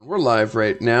We're live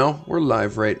right now.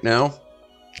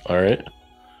 All right.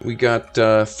 We got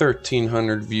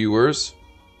 1,300 viewers,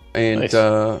 and Nice.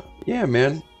 yeah,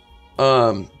 man.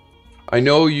 I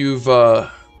know you've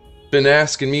been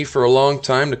asking me for a long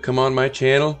time to come on my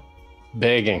channel.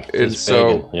 Begging. And Just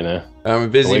so, begging, you know. I'm a I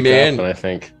busy wake man. up and I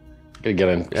think, gotta get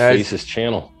on Face's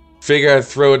channel. Figure I'd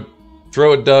throw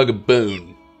a Doug a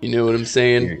bone. You know what I'm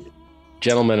saying? You're a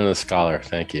gentleman and a scholar.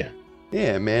 Thank you.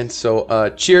 Yeah, man. So,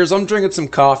 cheers. I'm drinking some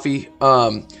coffee.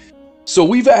 So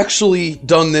we've actually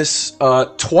done this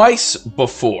twice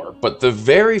before, but the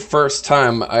very first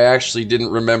time I actually didn't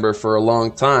remember for a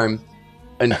long time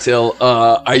until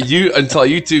until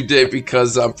YouTube did,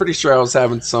 because I'm pretty sure I was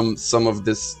having some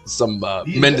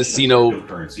Mendocino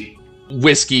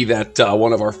whiskey that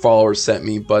one of our followers sent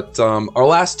me. But our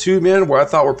last two, man, where I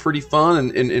thought were pretty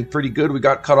fun and pretty good. We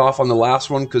got cut off on the last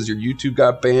one because your YouTube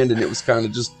got banned, and it was kind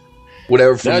of just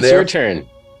whatever from Now it's there. your turn.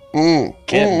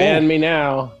 Can't ban me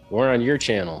now. We're on your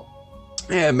channel.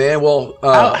 Yeah, man. Well,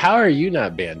 how are you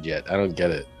not banned yet? I don't get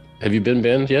it. Have you been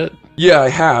banned yet? yeah, I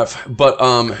have. But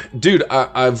dude,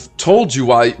 I've told you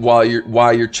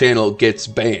why your channel gets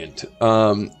banned.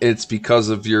 It's because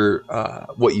of your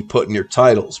what you put in your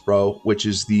titles, bro, which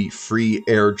is the free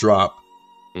airdrop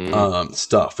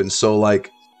stuff. And so,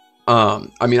 like,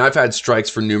 I mean, I've had strikes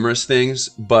for numerous things,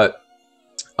 but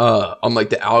on like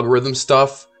the algorithm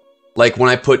stuff. Like when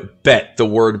I put bet, the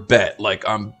word bet, like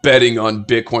I'm betting on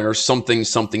Bitcoin or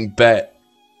something bet,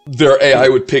 their AI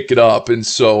would pick it up. And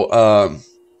so,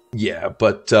 yeah,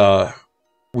 but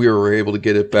we were able to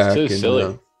get it back. It's so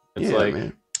silly. It's yeah, like,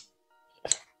 man.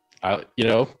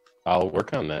 I'll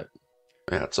work on that.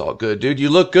 Yeah, it's all good, dude. You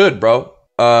look good, bro.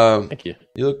 Thank you.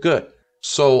 You look good.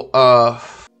 So,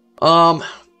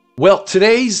 well,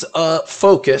 today's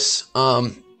focus,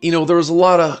 you know, there was a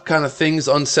lot of kind of things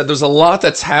unsaid. There's a lot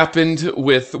that's happened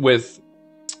with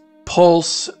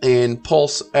Pulse and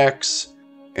Pulse X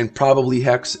and probably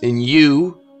Hex and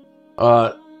you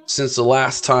since the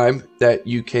last time that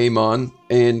you came on.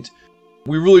 And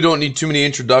we really don't need too many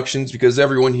introductions because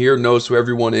everyone here knows who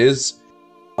everyone is.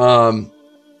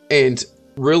 And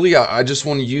really, I just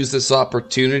want to use this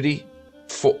opportunity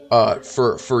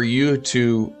for you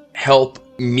to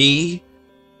help me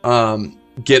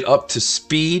get up to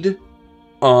speed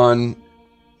on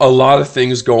a lot of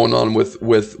things going on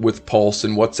with Pulse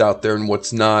and what's out there and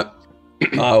what's not.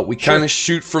 We kind of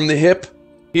shoot from the hip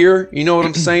here, you know what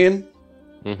I'm saying?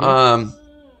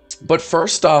 But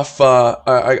first off,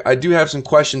 I do have some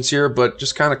questions here, but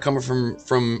just kind of coming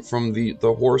from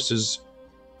the horse's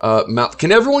mouth.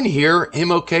 Can everyone hear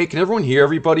him okay? Can everyone hear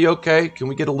everybody okay? Can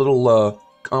we get a little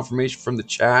confirmation from the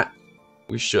chat?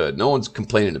 We should. No one's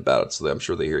complaining about it, so I'm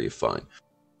sure they hear you fine.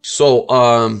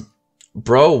 So,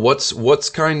 bro, what's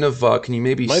kind of can you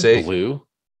maybe say blue?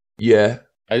 Yeah.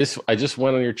 I just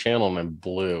went on your channel and I'm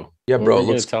blue. Yeah, When bro. were It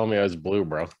you looks. gonna tell me I was blue,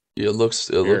 bro. It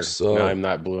looks. No, I'm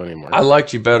not blue anymore. I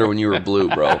liked you better when you were blue,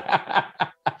 bro.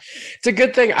 It's a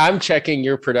good thing I'm checking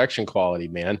your production quality,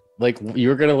 man. Like, you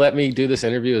were gonna let me do this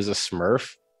interview as a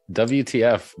Smurf?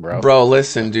 WTF, bro? Bro,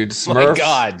 listen, dude. Smurfs. My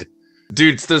God.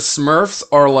 Dude, the Smurfs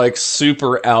are like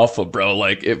super alpha, bro.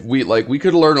 Like if we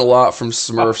could learn a lot from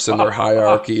Smurfs and their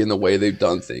hierarchy and the way they've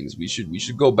done things. We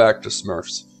should go back to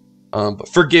Smurfs. But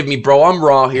forgive me, bro. I'm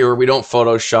raw here. We don't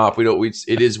Photoshop.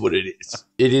 It is what it is.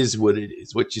 It is what it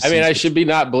is. What you. I mean, I should be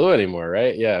not blue anymore,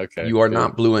 right? Yeah. Okay. You are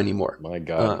not blue anymore. My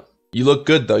God. You look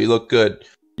good though. You look good.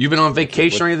 You've been on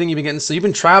vacation or anything? You've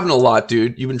been traveling a lot,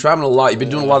 dude. You've been traveling a lot. You've been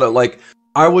doing a lot of like.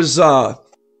 I was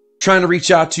trying to reach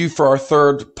out to you for our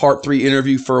third part 3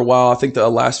 interview for a while. I think the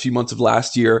last few months of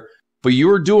last year, but you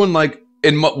were doing like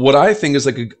what I think is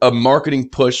like a marketing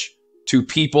push to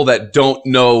people that don't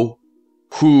know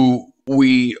who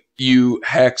you,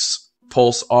 Hex,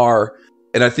 Pulse are.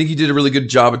 And I think you did a really good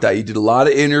job at that. You did a lot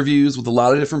of interviews with a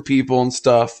lot of different people and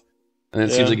stuff. And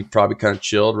it seems like you probably kind of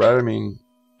chilled, right? I mean,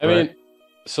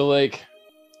 so like,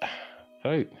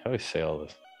 how do I say all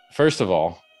this? First of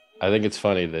all, I think it's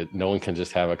funny that no one can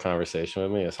just have a conversation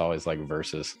with me. It's always like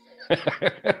verses.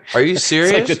 Are you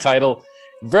serious? It's like the title.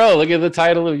 Bro, look at the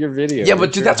title of your video. Yeah,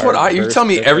 but dude, that's what you tell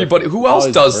me everybody. Who else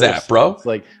does that, bro? It's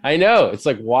like, I know. It's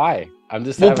like, why? I'm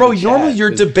just well, bro, normally you're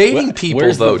debating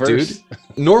people, though, dude.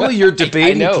 Normally you're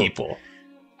debating people.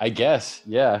 I guess,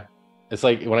 yeah. It's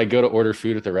like when I go to order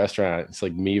food at the restaurant, it's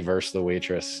like me versus the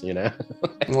waitress, you know?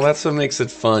 Well, that's what makes it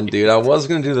fun, dude. I was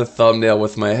going to do the thumbnail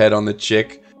with my head on the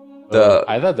chick.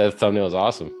 I thought that thumbnail was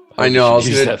awesome. I know. I was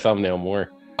use that thumbnail more.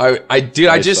 I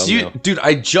just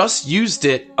used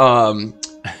it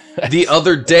the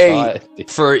other day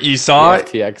for you saw it?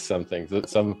 FTX something,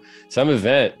 some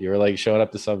event. You were like showing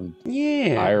up to some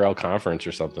IRL conference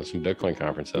or something, some Bitcoin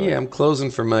conference. Yeah, I'm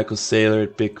closing for Michael Saylor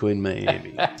at Bitcoin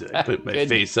Miami. I put my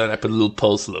face on. I put a little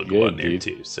Pulse logo on there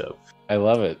too. So I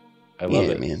love it. I love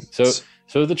it, man.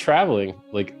 So the traveling,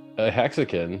 like a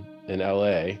Hexican in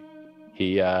LA,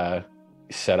 he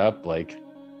set up like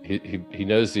he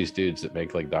knows these dudes that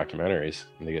make like documentaries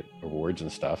and they get awards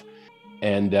and stuff,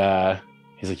 and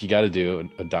he's like, you got to do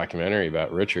a documentary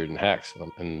about Richard and Hex,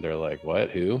 and they're like, what,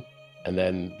 who? And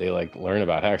then they like learn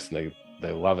about Hex and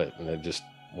they love it and they just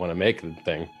want to make the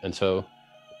thing. And so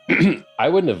I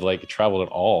wouldn't have like traveled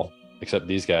at all, except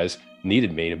these guys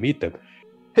needed me to meet them.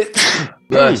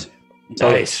 Nice.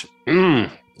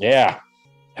 Yeah,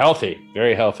 healthy,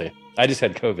 very healthy. I just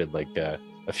had COVID like a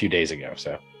few days ago,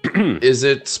 so. Is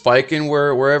it spiking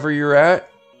wherever you're at?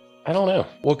 I don't know.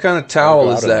 What kind of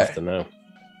towel is that? To know.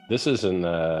 This is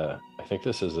I think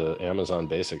this is a Amazon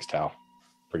Basics towel.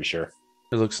 Pretty sure.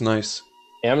 It looks nice.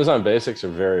 Amazon Basics are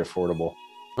very affordable.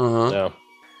 No,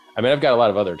 I mean I've got a lot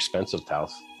of other expensive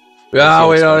towels. Yeah,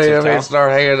 we don't even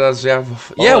start hanging us. Yeah,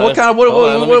 what kind of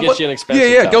what? Get you an expensive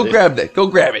yeah, towel, go grab that. Go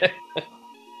grab it.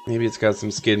 Maybe it's got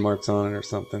some skid marks on it or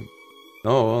something.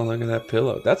 Oh, well, look at that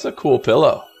pillow. That's a cool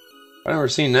pillow. I've never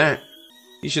seen that.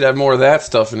 You should have more of that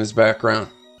stuff in his background.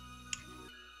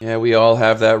 Yeah, we all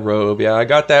have that robe. Yeah, I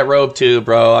got that robe too,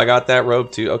 bro. I got that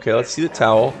robe too. Okay, let's see the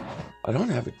towel. I don't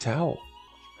have a towel.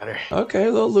 Better. Okay,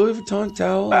 a little Louis Vuitton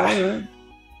towel. All right.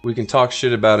 We can talk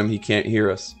shit about him. He can't hear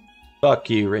us.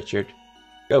 Fuck you, Richard.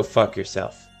 Go fuck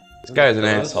yourself. This guy's an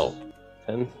asshole.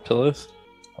 10 pillows?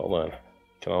 Hold on.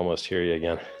 Can almost hear you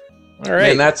again. All right.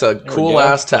 Man, that's a cool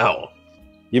ass towel.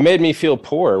 You made me feel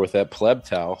poor with that pleb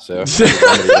towel, so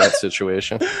that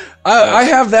situation. I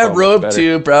have that robe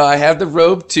too, bro. I have the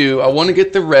robe too. I want to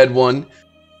get the red one.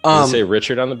 Does it say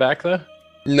Richard on the back though?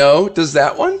 No, does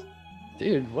that one?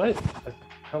 Dude, what?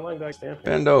 How long do I stand for?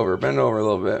 Bend over a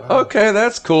little bit. Wow. Okay,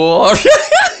 that's cool. all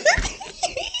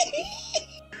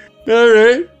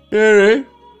right.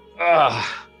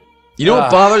 You know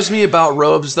what bothers me about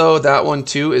robes though? That one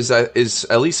too is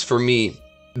at least for me,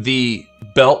 the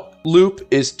belt loop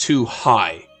is too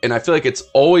high, and I feel like it's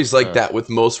always like that with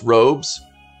most robes.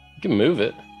 You can move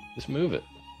it. Just move it.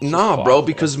 Nah, bro,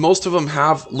 because most of them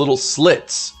have little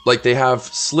slits. Like they have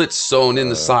slits sewn in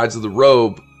the sides of the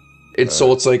robe, and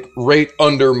so it's like right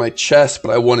under my chest,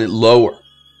 but I want it lower.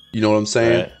 You know what I'm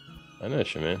saying? Right. I know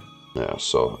what you mean. Yeah,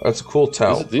 so that's a cool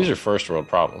towel. These are first world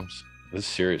problems. This is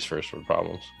serious first world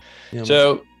problems. Yeah,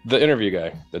 so the interview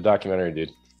guy, the documentary dude.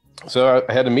 So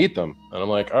I had to meet them, and I'm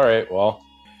like, all right, well,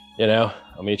 you know,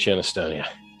 I'll meet you in Estonia.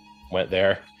 Went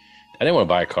there. I didn't want to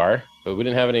buy a car, but we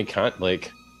didn't have any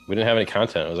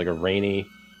content. It was like a rainy,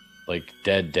 like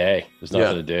dead day. There's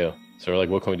nothing to do. So we're like,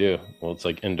 what can we do? Well, it's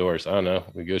like indoors. I don't know.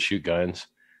 We go shoot guns,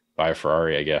 buy a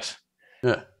Ferrari, I guess.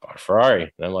 Yeah. Buy a Ferrari.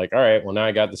 And I'm like, all right, well now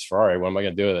I got this Ferrari. What am I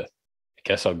gonna do with it? I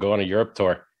guess I'll go on a Europe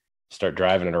tour, start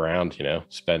driving it around, you know,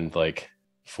 spend like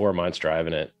 4 months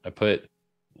driving it. I put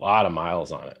a lot of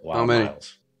miles on it. How many?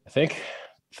 Miles. I think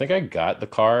I got the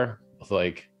car with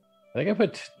like, I think I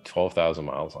put 12,000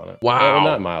 miles on it. Wow. Well,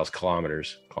 not miles,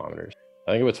 kilometers.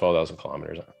 I think I put 12,000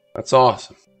 kilometers on it. That's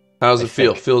awesome. How does it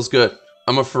feel? Feels good.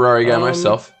 I'm a Ferrari guy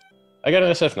myself. I got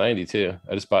an SF90 too.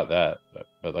 I just bought that,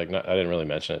 but like, I didn't really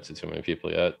mention it to too many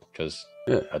people yet because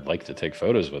I'd like to take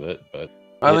photos with it. But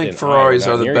I think Ferraris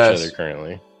are the best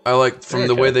currently. I like from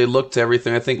the way they look to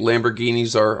everything. I think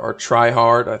Lamborghinis are try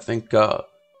hard. I think. Well,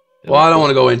 I don't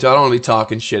want to go into. I don't want to be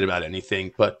talking shit about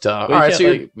anything. But all right,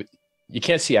 so you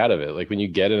can't see out of it. Like when you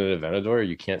get in an Aventador,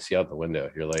 you can't see out the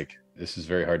window. You're like, this is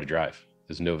very hard to drive.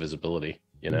 There's no visibility.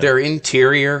 You know? Their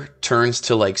interior turns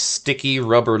to like sticky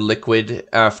rubber liquid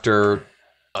after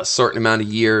a certain amount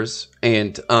of years,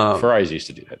 and Ferraris used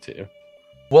to do that too.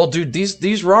 Well, dude,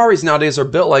 these Ferraris nowadays are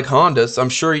built like Hondas. I'm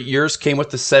sure yours came with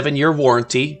the 7-year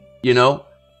warranty. You know,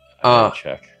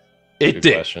 check. It Good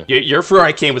did. question. Your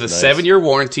Ferrari came with a 7-year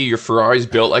warranty. Your Ferrari's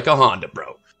built like a Honda,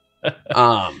 bro. The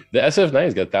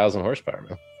SF90's got 1,000 horsepower,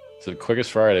 man. It's the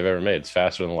quickest Ferrari they've ever made. It's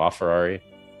faster than LaFerrari.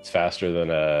 It's faster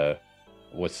than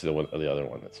what's the other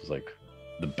one that's like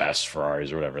the best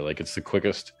Ferraris or whatever. Like it's the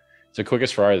quickest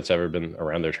Ferrari that's ever been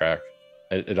around their track.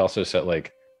 It also set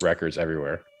like records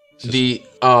everywhere. The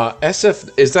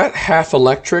SF, is that half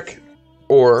electric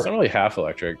or? It's not really half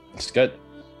electric. It's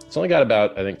only got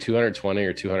about, I think, 220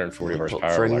 or 240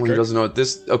 horsepower. For anyone who doesn't know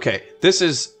this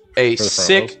is a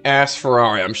sick ass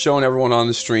Ferrari. I'm showing everyone on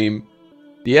the stream.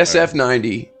 The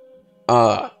SF90,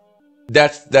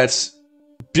 that's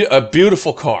a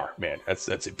beautiful car, man. That's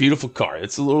a beautiful car.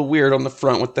 It's a little weird on the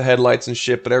front with the headlights and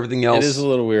shit, but everything else. It is a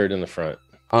little weird in the front.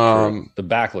 The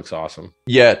back looks awesome.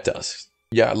 Yeah, it does.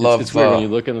 Yeah, I love. It's weird when you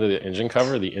look into the engine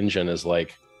cover. The engine is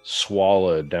like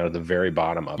swallowed down at the very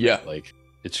bottom of it. Like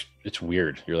it's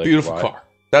weird. You're like, beautiful why? car.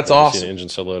 That's Never awesome. seen an engine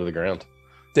so low to the ground.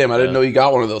 Damn, I didn't know you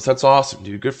got one of those. That's awesome,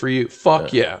 dude. Good for you.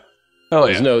 Fuck yeah. Hell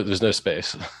yeah. There's no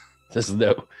space. there's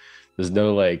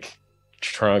no like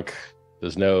trunk.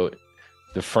 There's no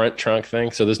the front trunk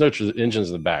thing. So there's no engines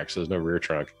in the back. So there's no rear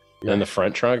trunk. Yeah. And the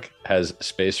front trunk has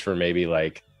space for maybe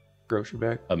like grocery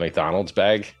bag, a McDonald's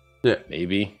bag. Yeah,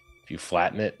 maybe if you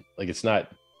flatten it, like it's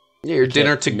not. Yeah, your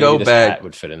dinner to go bag hat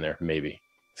would fit in there. Maybe.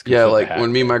 Yeah, like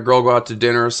when me and my girl go out to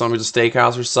dinner or something, to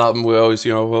steakhouse or something, we always,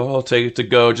 well, I'll take it to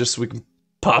go just so we can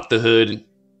pop the hood and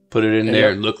put it in there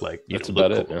and look like that's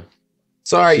about it. Yeah.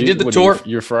 Sorry, you did the tour.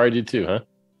 Your Ferrari did too, huh?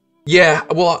 Yeah,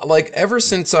 well, like ever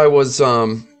since I was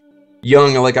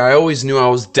young, like I always knew I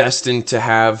was destined to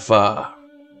have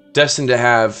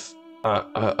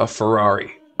a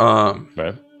Ferrari.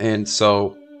 Right. And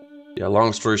so, yeah.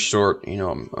 Long story short,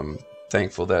 I'm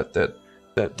thankful that did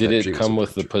it come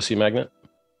with the pussy magnet?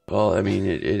 Well, I mean,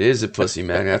 it is a pussy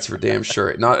magnet. That's for damn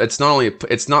sure.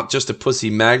 It's not just a pussy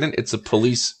magnet. It's a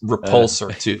police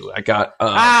repulsor too. I got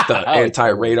the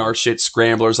anti-radar shit,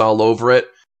 scramblers all over it.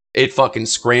 It fucking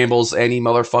scrambles any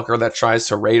motherfucker that tries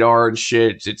to radar and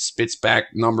shit. It spits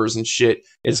back numbers and shit.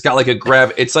 It's got like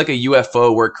it's like a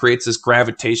UFO where it creates this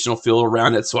gravitational field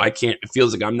around it, so it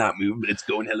feels like I'm not moving, but it's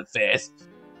going hella fast.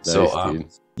 Nice, so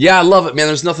yeah, I love it, man.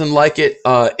 There's nothing like it.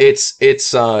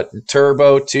 It's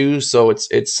turbo too, so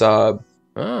there's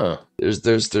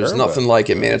nothing like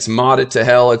it, man. It's modded to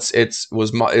hell. It's a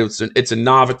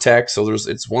Novitec, so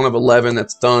it's one of 11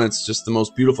 that's done. It's just the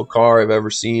most beautiful car I've ever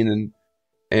seen,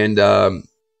 and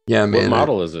yeah, man. What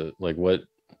model is it? Like what's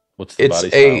the body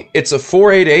style? It's a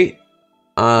 488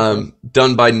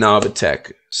 done by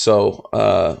Novitec. So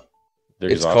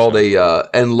it's called a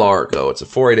N-Largo. It's a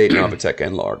 488 Novitec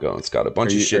N-Largo. It's got a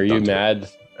bunch of shit. Are you mad?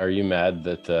 Are you mad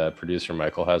that producer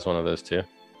Michael has one of those too?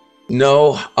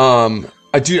 No,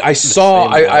 I saw.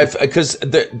 I've because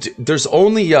there's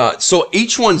only so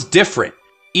each one's different.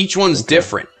 Each one's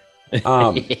different.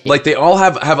 Like they all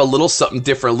have a little something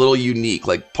different, a little unique.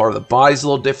 Like part of the body's a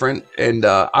little different, and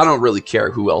I don't really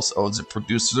care who else owns it.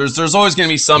 Producer, there's always gonna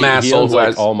be some asshole who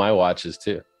has all my watches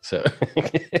too. So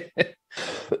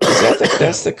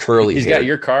that's the curly. He's got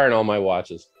your car and all my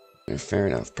watches. Yeah, fair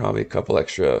enough. Probably a couple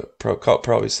extra.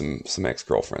 Probably some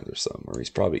ex-girlfriends or something. Or he's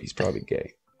probably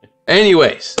gay.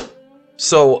 Anyways,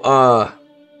 so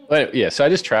yeah. So I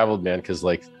just traveled, man, because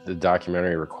like the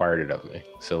documentary required it of me.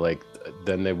 So like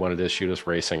then they wanted to shoot us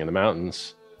racing in the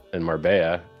mountains in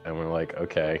Marbella, and we're like,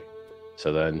 okay.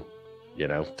 So then,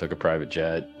 took a private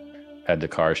jet, had the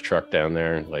car's truck down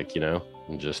there, like and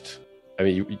just. I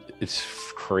mean, it's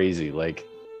crazy. Like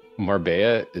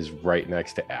Marbella is right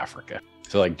next to Africa.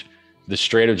 So like the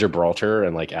Strait of Gibraltar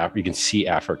and like you can see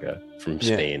Africa from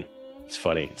Spain. Yeah. It's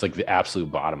funny. It's like the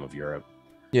absolute bottom of Europe.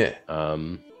 Yeah.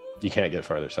 You can't get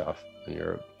farther south in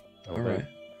Europe. All right.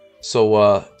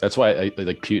 So that's why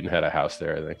like Putin had a house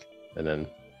there, I think. And then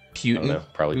Putin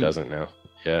probably doesn't now.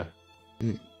 Yeah.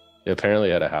 Yeah, apparently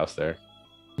had a house there.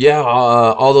 Yeah,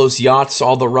 all those yachts,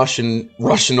 all the Russian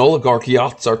oligarch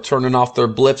yachts are turning off their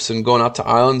blips and going out to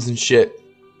islands and shit.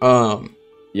 Yeah,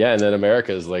 and then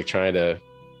America is like trying to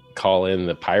call in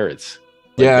the pirates.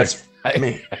 Like, yeah,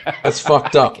 that's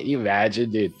fucked up. Can you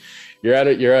imagine, dude? You're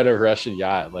at a Russian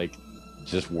yacht, like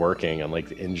just working on like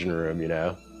the engine room,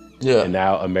 Yeah. And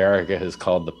now America has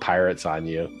called the pirates on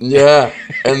you. Yeah.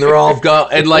 And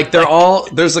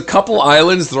there's a couple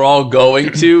islands they're all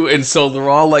going to, and so they're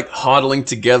all like huddling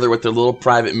together with their little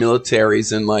private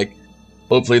militaries, and like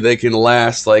hopefully they can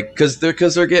last, like because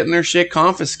they're getting their shit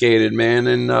confiscated, man,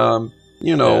 and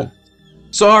Yeah.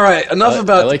 So all right, enough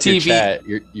about like the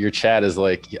TV. Your chat is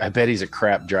like, I bet he's a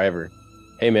crap driver.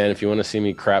 Hey man, if you want to see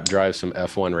me crap drive some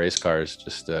F1 race cars,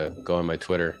 just go on my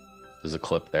Twitter. There's a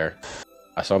clip there.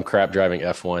 So I'm crap driving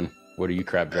F1. What are you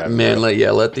crap driving? Man,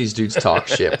 let these dudes talk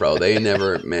shit, bro. They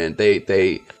never, man.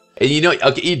 They, and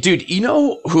okay, dude.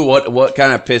 What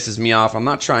kind of pisses me off? I'm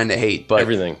not trying to hate, but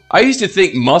everything. I used to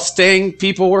think Mustang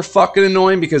people were fucking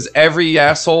annoying because every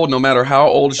asshole, no matter how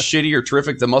old, shitty, or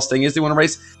terrific the Mustang is, they want to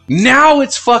race. Now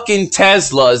it's fucking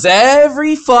Teslas.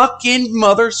 Every fucking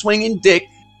mother swinging dick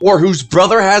or whose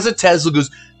brother has a Tesla goes,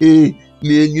 hey.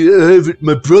 Man,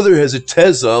 my brother has a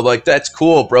Tesla. I'm like, that's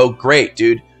cool, bro. Great,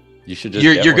 dude. You should just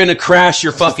you're gonna crash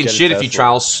your fucking shit if you try.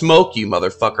 I'll smoke you,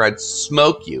 motherfucker. I'd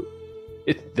smoke you.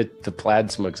 The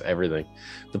Plaid smokes everything.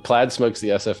 The Plaid smokes the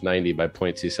SF90 by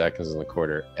 0.2 seconds in the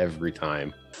quarter every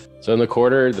time. So in the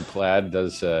quarter, the Plaid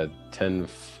does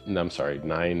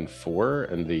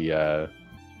 9.4, and the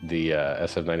The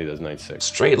SF90 does 96.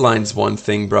 Straight line's one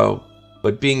thing, bro,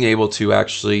 but being able to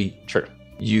actually True.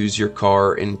 use your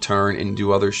car and turn and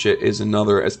do other shit is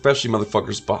another, especially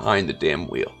motherfuckers behind the damn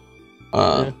wheel.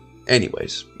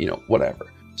 Anyways, whatever.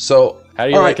 So How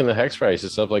do you like in the hex price?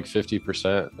 It's up like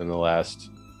 50% in the last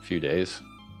few days.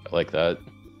 I like that.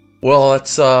 Well,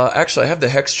 it's actually I have the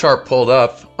hex chart pulled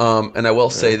up, and I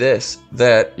will say this,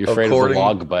 that You're afraid of the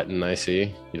log button, I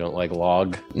see. You don't like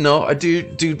log. No, I do.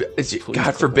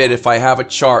 God forbid if I have a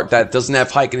chart that doesn't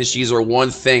have Heiken or one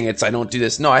thing, I don't do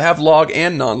this. No, I have log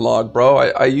and non-log, bro.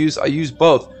 I use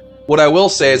both. What I will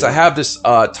say is I have this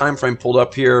time frame pulled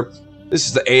up here. This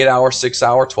is the 8-hour,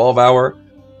 6-hour,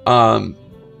 12-hour.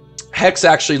 Hex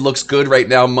actually looks good right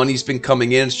now. Money's been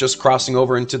coming in. It's just crossing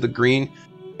over into the green.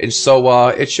 And so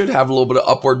it should have a little bit of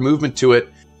upward movement to it,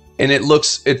 and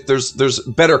there's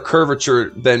better curvature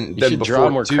than you should before. Draw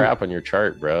more crap on your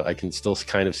chart, bro. I can still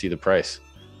kind of see the price.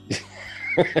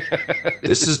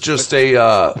 This is just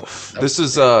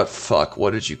fuck.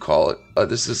 What did you call it?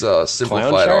 This is a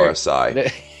simplified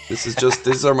RSI. This is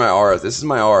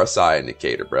my RSI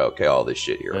indicator, bro. Okay, all this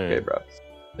shit here. Okay, bro.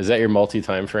 Is that your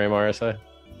multi-time frame RSI?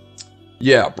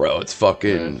 Yeah, bro. It's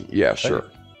fucking yeah, sure.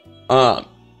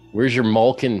 Where's your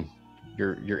Malkin,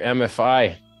 your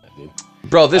MFI?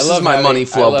 Bro, this is my money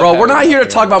flow. Bro, we're not here to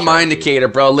talk about my indicator,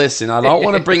 bro. Listen, I don't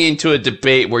want to bring you into a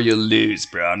debate where you lose,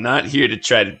 bro. I'm not here to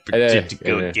try to predict to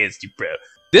go against you, bro.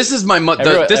 This is my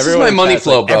this is my money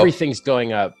flow, bro. Everything's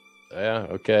going up. Yeah,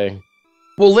 okay.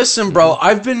 Well, listen, bro.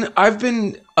 I've been I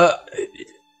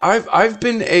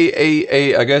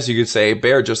guess you could say a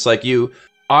bear just like you.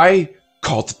 I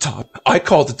called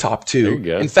the top too.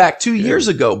 In fact, 2 years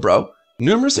ago, bro.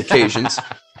 Numerous occasions.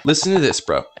 Listen to this,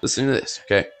 bro. Listen to this,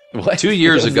 okay? What? 2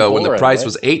 years ago, when the price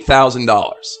was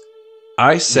 $8,000,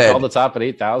 I said... You called the top at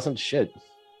 8,000? Shit.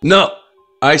 No.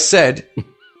 I said...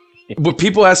 When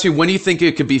people ask me, when do you think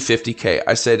it could be 50K?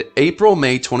 I said, April,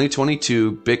 May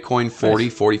 2022, Bitcoin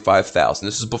 45,000.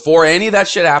 This is before any of that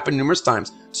shit happened numerous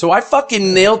times. So I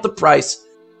fucking nailed the price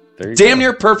damn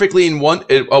near perfectly in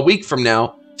a week from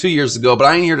now, 2 years ago, but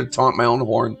I ain't here to taunt my own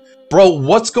horn. Bro,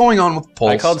 what's going on with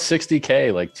Pulse? I called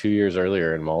 60K like 2 years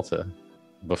earlier in Malta,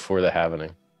 before the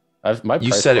halvening.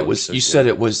 You said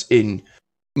it was in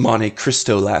Monte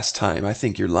Cristo last time. I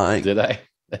think you're lying. Did I?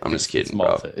 I'm just kidding, it's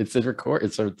Malta. Bro. It's a record.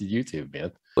 It's on YouTube,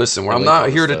 man. Listen, I'm not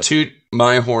here to toot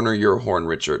my horn or your horn,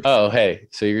 Richard. Oh, hey.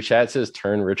 So your chat says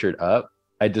turn Richard up.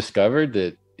 I discovered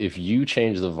that if you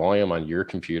change the volume on your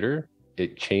computer,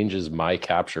 it changes my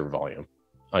capture volume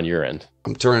on your end.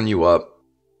 I'm turning you up.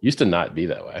 Used to not be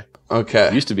that way. Okay.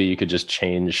 It used to be you could just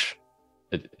change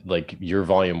it, like your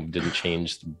volume didn't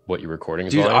change what you're recording.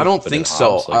 Dude, volume, I don't think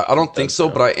so. I don't think so,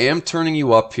 but I am turning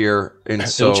you up here, and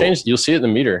so it'll change. You'll see it in the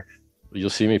meter.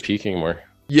 You'll see me peaking more.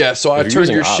 Yeah, so I turned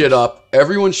your shit up.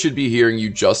 Everyone should be hearing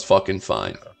you just fucking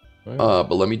fine.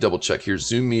 But let me double check here.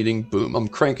 Zoom meeting, boom. I'm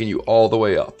cranking you all the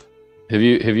way up. Have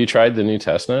you tried the new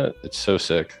testnet? It's so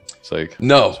sick. It's like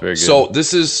no. It's very good.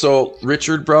 So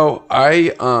Richard, bro,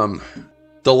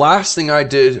 the last thing I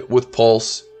did with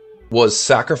Pulse was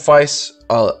sacrifice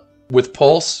with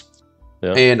Pulse,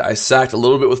 and I sacked a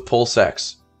little bit with Pulse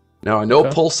X. Now I know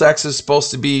Pulse X is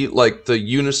supposed to be like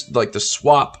the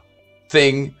swap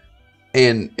thing,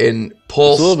 and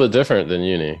Pulse. It's a little bit different than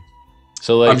Uni.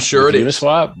 So like, I'm sure it is.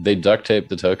 Uniswap, they duct tape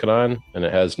the token on, and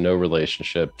it has no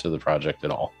relationship to the project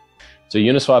at all. So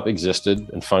Uniswap existed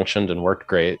and functioned and worked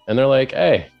great, and they're like,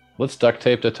 hey, let's duct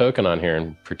tape the token on here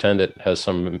and pretend it has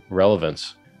some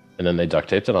relevance. And then they duct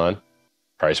taped it on.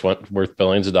 Price went worth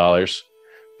billions of dollars.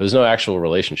 There's no actual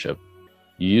relationship.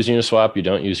 You use Uniswap, you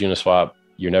don't use Uniswap,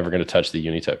 you're never going to touch the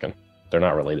Uni token. They're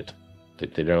not related.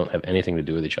 They don't have anything to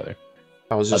do with each other.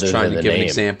 I was just trying to give an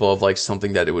example of like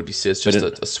something that it would be it's just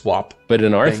a swap. But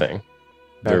in our thing,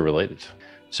 they're related.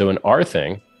 So in our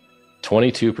thing,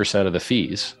 22% of the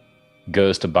fees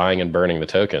goes to buying and burning the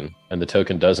token, and the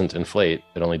token doesn't inflate,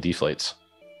 it only deflates.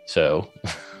 So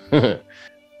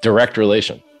direct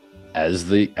relation. As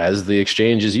the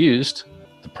exchange is used,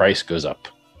 the price goes up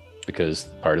because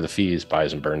part of the fees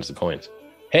buys and burns the coins.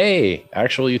 Hey,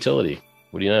 actual utility.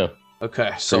 What do you know?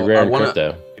 Okay, so I want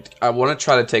to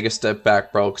try to take a step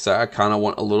back, bro, because I kind of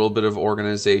want a little bit of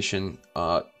organization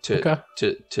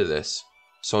to this.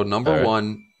 So number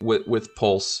one with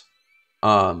Pulse,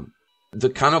 the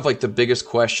kind of like the biggest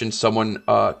question someone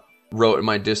wrote in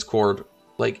my Discord,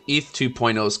 like ETH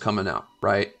 2.0 is coming out,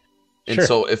 right? And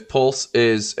so if Pulse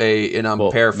is and I'm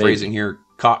paraphrasing here,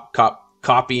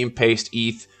 copy and paste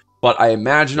ETH, but I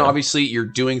imagine obviously you're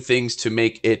doing things to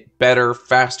make it better,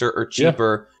 faster, or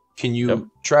cheaper. Can you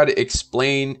try to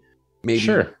explain maybe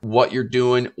Sure. what you're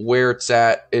doing, where it's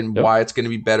at, and Yep. why it's going to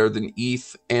be better than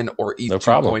ETH and or ETH No 2.0.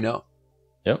 problem.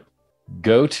 Yep.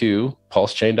 Go to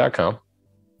pulsechain.com,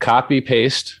 copy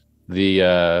paste the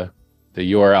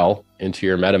URL into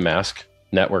your MetaMask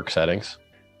network settings,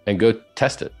 and go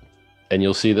test it. And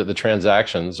you'll see that the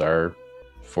transactions are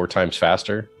 4 times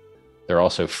faster. They're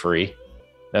also free.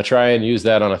 Now try and use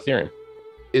that on Ethereum.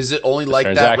 Is it only The like that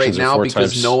right transactions are now 4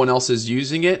 because times- no one else is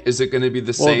using it? Is it going to be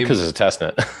the Well, same? because it's a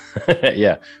testnet.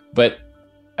 Yeah. But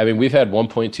I mean, we've had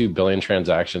 1.2 billion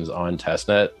transactions on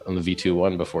testnet on the V2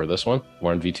 one before this one.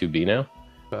 We're on V2B now.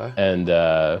 Okay. And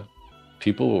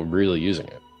people were really using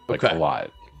it, like Okay. a lot.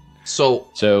 So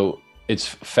It's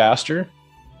faster,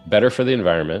 better for the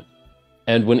environment.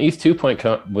 And when ETH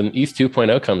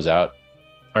 2.0 comes out,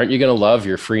 aren't you going to love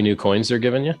your free new coins they're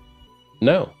giving you?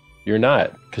 No, you're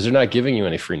not, because they're not giving you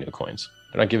any free new coins.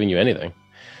 They're not giving you anything.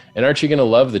 And aren't you going to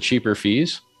love the cheaper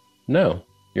fees? No,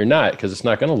 you're not, because it's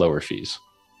not going to lower fees.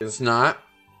 it's not.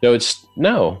 No,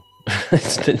 no.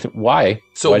 Why?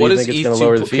 So Why do what you is think it's ETH going to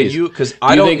lower the 2.0? fees? Can you? Because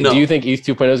I don't know. Do you think ETH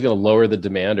 2.0 is going to lower the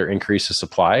demand or increase the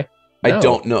supply? I No,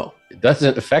 don't know. It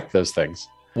doesn't affect those things.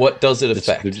 What does it It's-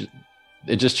 affect?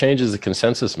 it just changes the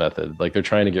consensus method. Like they're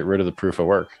trying to get rid of the proof of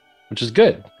work, which is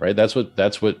good, right? That's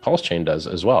what Pulse Chain does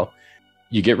as well.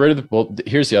 You get rid of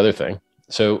here's the other thing.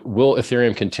 So will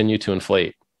Ethereum continue to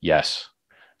inflate? Yes.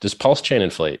 Does Pulse Chain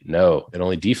inflate? No, it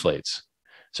only deflates.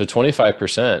 So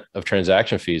 25% of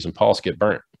transaction fees in Pulse get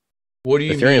burnt. What do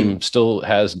you Ethereum mean? still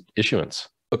has issuance.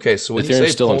 Okay, so when Ethereum you say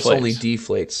still Pulse only inflates.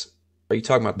 deflates, are you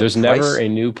talking about the There's price? never a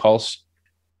new Pulse.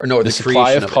 or no, The supply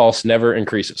creation of it? Pulse never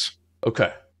increases.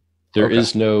 Okay. There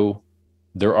Okay.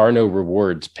 there are no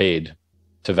rewards paid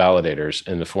to validators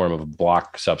in the form of a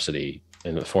block subsidy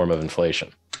in the form of inflation.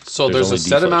 So There's there's a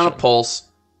only set amount of deflation. pulse,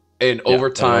 and Yeah, over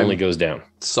and it time, only goes down.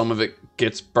 some of it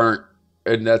gets burnt,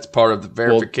 and that's part of the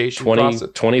verification process.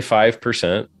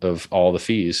 25% of all the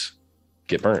fees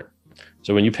get burnt.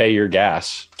 So when you pay your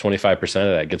gas, 25%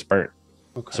 of that gets burnt.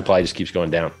 Okay. Supply just keeps going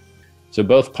down. So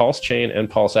both Pulse Chain and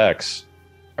Pulse X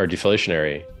are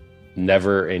deflationary.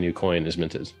 Never a new coin is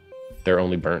minted. They're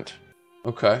only burnt.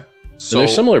 Okay. So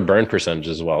there's similar burn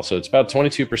percentages as well. So it's about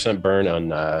 22% burn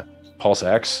on Pulse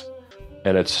X,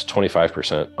 and it's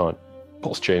 25% on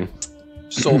Pulse Chain.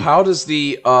 So how does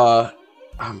the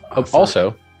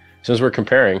Also, since we're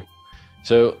comparing,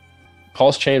 so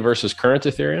Pulse Chain versus current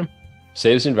Ethereum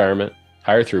saves the environment,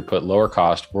 higher throughput, lower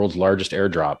cost, world's largest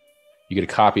airdrop. You get a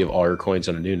copy of all your coins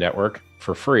on a new network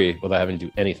for free without having to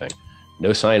do anything.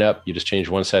 No sign up. You just change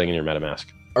one setting in your MetaMask.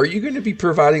 Are you going to be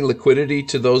providing liquidity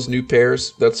to those new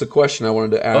pairs? That's a question I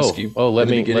wanted to ask you. Let in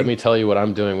the me beginning. tell you what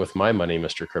I'm doing with my money,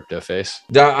 Mr. Crypto Face.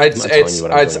 I not telling you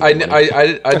what I'm doing with my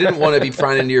money. didn't want to be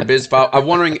prying into your biz, but I'm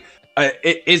wondering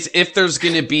is if there's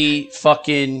going to be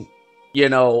fucking,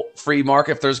 free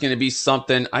market, if there's going to be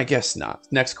something. I guess not.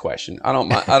 Next question. I don't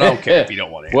mind. I don't care if you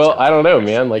don't want to answer. Well, I don't know,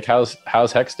 man. Like, how's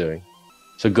Hex doing?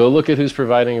 So go look at who's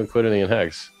providing liquidity in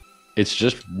Hex. It's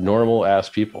just normal ass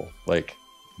people. Like,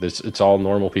 it's all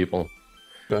normal people.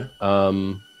 Okay.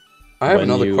 I I have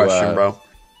another question, bro.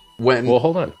 Well,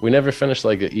 hold on. We never finished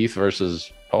like a ETH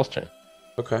versus Pulse Chain.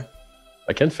 Okay.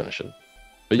 I can finish it,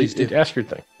 but Please you do. ask your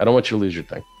thing. I don't want you to lose your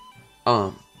thing.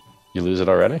 You lose it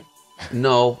already?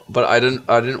 No, but I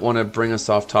didn't want to bring us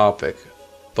off topic,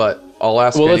 but I'll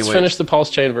ask Well, anyway. let's finish the Pulse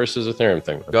Chain versus Ethereum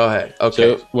thing. Go ahead.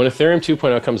 Okay. So when Ethereum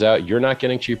 2.0 comes out, you're not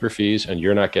getting cheaper fees and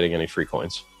you're not getting any free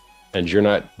coins. And you're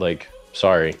not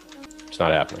sorry, it's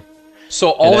not happening.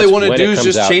 So all they want to do is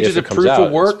just change it to If comes proof out,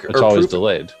 of work, It's or always proof.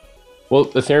 delayed. Well,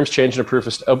 Ethereum's changing to proof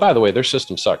of. Oh, by the way, their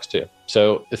system sucks too.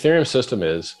 So Ethereum's system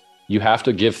is you have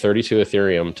to give 32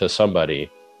 Ethereum to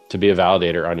somebody to be a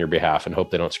validator on your behalf and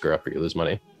hope they don't screw up or you lose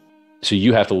money. So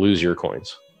you have to lose your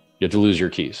coins. You have to lose your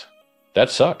keys. That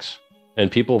sucks.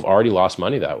 And people have already lost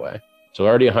money that way. So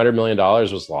already $100 million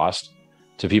was lost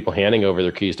to people handing over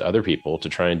their keys to other people to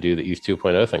try and do the ETH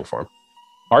 2.0 thing for them.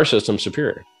 Our system's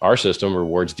superior. Our system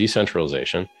rewards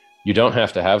decentralization. You don't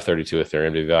have to have 32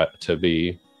 Ethereum to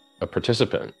be a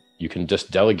participant. You can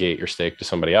just delegate your stake to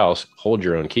somebody else, hold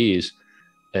your own keys,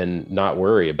 and not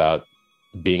worry about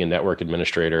being a network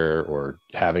administrator or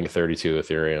having 32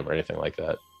 Ethereum or anything like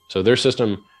that. So their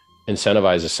system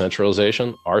incentivizes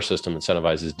centralization. Our system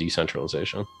incentivizes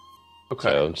decentralization. Okay.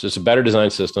 So it's just a better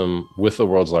designed system with the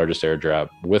world's largest airdrop,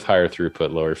 with higher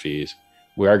throughput, lower fees.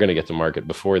 We are going to get to market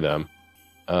before them.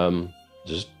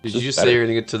 Did you just better. say you're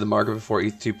going to get to the market before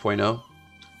ETH 2.0?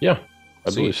 Yeah, I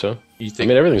So believe so. You I think?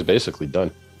 mean, everything's basically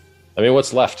done. I mean,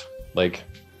 what's left?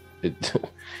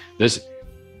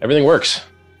 Everything works,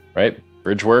 right?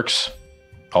 Bridge works,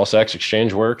 Pulse X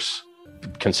exchange works,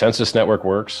 Consensus Network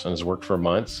works and has worked for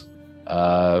months.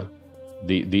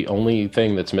 The only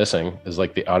thing that's missing is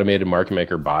like the automated market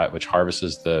maker bot, which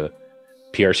harvests the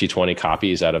PRC20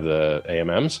 copies out of the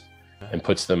AMMs and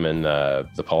puts them in the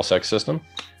PulseX system.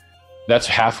 That's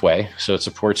halfway, so it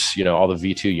supports all the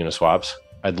V2 Uniswaps.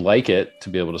 I'd like it to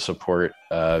be able to support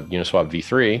Uniswap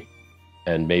V3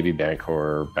 and maybe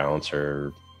Bancor,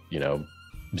 Balancer,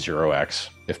 0x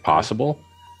if possible.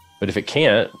 But if it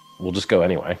can't, we'll just go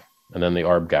anyway, and then the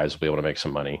ARB guys will be able to make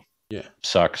some money. Yeah,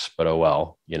 sucks, but oh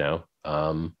well,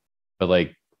 But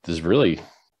like, there's really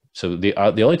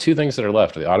the only two things that are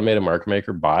left are the automated market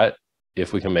maker bot.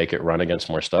 If we can make it run against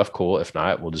more stuff, cool. If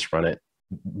not, we'll just run it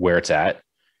where it's at,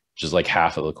 which is like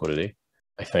half the liquidity,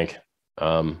 I think.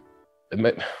 That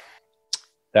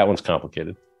one's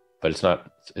complicated, but it's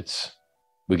not.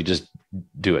 We could just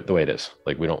do it the way it is.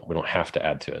 Like we don't have to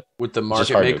add to it with the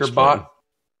market maker bot.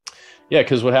 Yeah,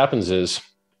 because what happens is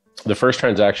the first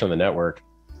transaction on the network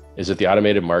is that the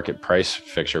automated market price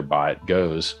fixture bot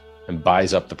goes and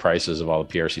buys up the prices of all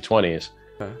the PRC20s,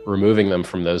 removing them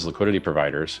from those liquidity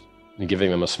providers and giving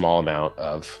them a small amount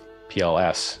of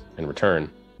PLS in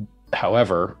return.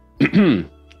 However,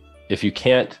 if you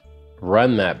can't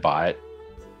run that bot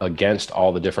against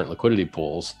all the different liquidity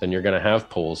pools, then you're going to have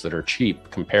pools that are cheap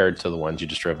compared to the ones you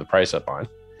just drove the price up on.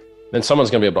 Then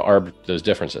someone's going to be able to arb those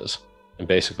differences and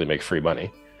basically make free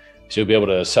money. So you'll be able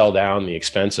to sell down the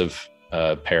expensive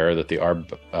pair that the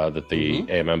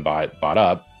AMM bought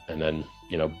up, and then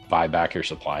buy back your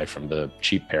supply from the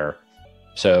cheap pair.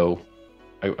 So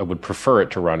I would prefer it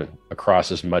to run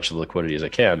across as much of the liquidity as I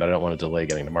can, but I don't want to delay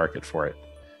getting to market for it.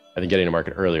 I think getting to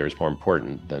market earlier is more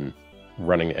important than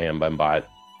running the AMM bot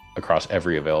across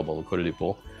every available liquidity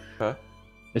pool. And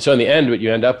so in the end, what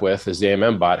you end up with is the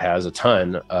AMM bot has a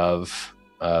ton of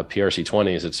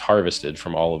PRC20s it's harvested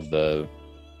from all of the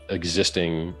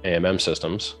existing AMM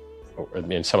systems. I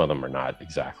mean, some of them are not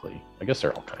exactly. I guess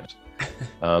they're all kinds.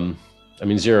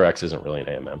 0x isn't really an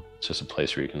AMM. It's just a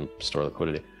place where you can store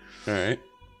liquidity. All right.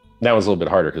 That one's a little bit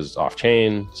harder because it's off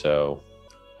chain. So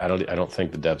I don't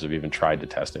think the devs have even tried to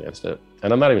test against it.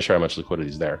 And I'm not even sure how much liquidity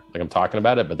is there. Like I'm talking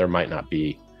about it, but there may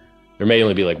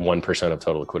only be like 1% of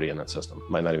total liquidity in that system.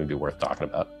 Might not even be worth talking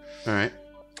about. All right.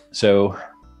 So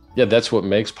yeah, that's what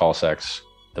makes PulseX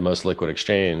the most liquid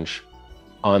exchange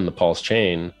on the Pulse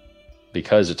chain,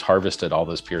 because it's harvested all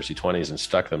those PRC20s and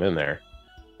stuck them in there.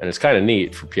 And it's kind of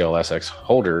neat for PLSX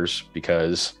holders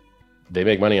because they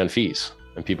make money on fees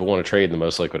and people want to trade in the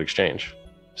most liquid exchange.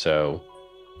 So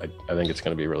I think it's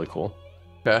going to be really cool.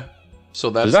 Okay.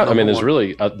 So that's there's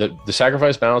really the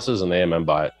sacrifice balances and the AMM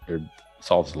bot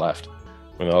it's all that's left.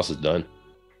 Everything else is done.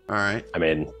 All right. I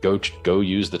mean, go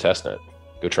use the testnet.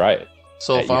 Go try it.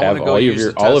 So if I want to go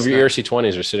use all of your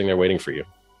ERC20s are sitting there waiting for you.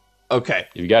 Okay.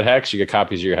 If you got hex, you get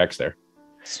copies of your hex there.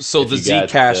 So the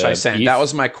Zcash I sent, that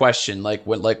was my question. Like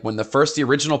when the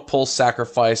original Pulse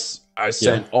sacrifice, I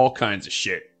sent all kinds of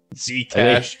shit.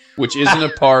 Zcash, which isn't a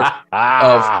part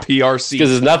of PRC. Because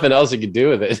there's nothing else you can do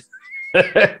with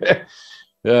it.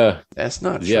 Yeah. That's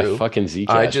not true. Yeah, fucking Zcash.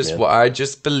 I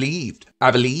just believed.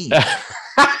 I believe.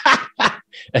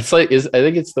 It's like, I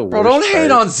think it's the worst. Bro, don't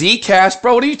hate on Zcash,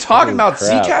 bro. What are you talking about?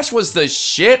 Crap. Zcash was the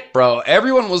shit, bro.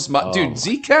 Everyone was dude.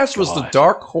 Zcash was the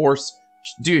dark horse,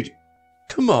 dude.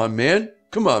 Come on, man.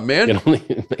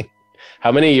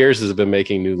 How many years has it been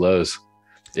making new lows?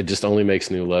 It just only makes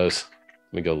new lows.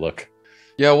 Let me go look.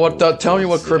 Yeah, tell me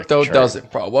what crypto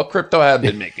doesn't, bro. What crypto have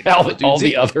been making? all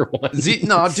the other ones. Dude,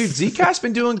 Zcash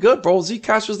been doing good, bro.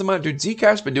 Zcash was the man. Dude,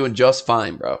 Zcash been doing just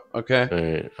fine, bro. Okay. All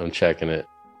right, I'm checking it.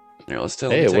 Here, let's tell.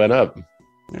 Hey, it went up.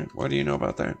 What do you know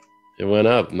about that? It went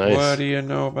up. Nice. What do you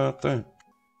know about that?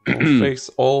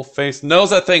 Old face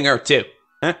knows that thing or two.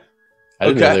 Huh? I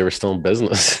didn't know they were still in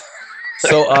business.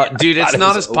 So, dude, it's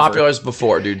not as popular as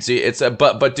before, dude. See, it's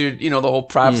but dude, the whole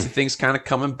privacy thing's kind of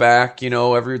coming back.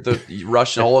 The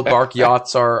Russian oligarch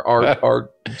yachts are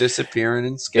disappearing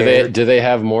and scared. Do they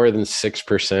have more than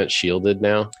 6% shielded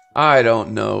now? I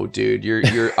don't know, dude.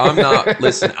 I'm not.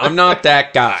 Listen, I'm not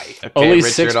that guy. Okay, Only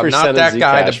Richard, 6%. I'm not that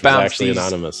guy to bounce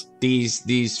anonymous.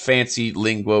 these fancy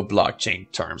linguo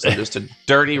blockchain terms. I'm just a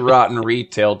dirty, rotten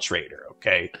retail trader.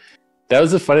 Okay. That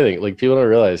was the funny thing. Like people don't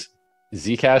realize,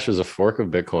 Zcash was a fork of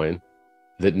Bitcoin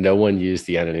that no one used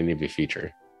the anonymity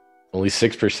feature. Only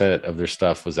 6% of their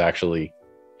stuff was actually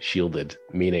shielded,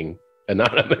 meaning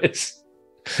anonymous.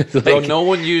 No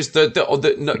one used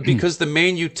because the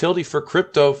main utility for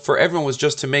crypto for everyone was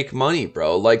just to make money,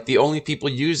 bro. Like the only people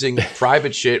using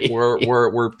private shit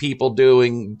were people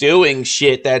doing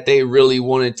shit that they really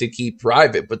wanted to keep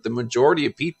private, but the majority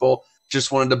of people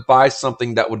just wanted to buy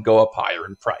something that would go up higher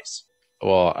in price.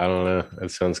 Well, I don't know.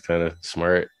 That sounds kind of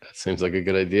smart. That seems like a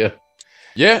good idea.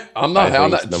 Yeah, I'm not.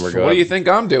 Number go What up. do you think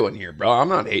I'm doing here, bro? I'm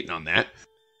not hating on that.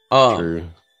 True.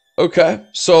 Okay,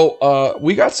 so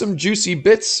we got some juicy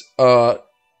bits. I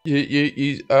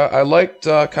liked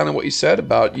kind of what you said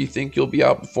about you think you'll be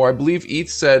out before. I believe Eth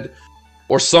said,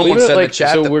 or someone said in the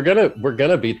chat. So we're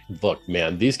gonna be. Look,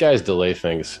 man, these guys delay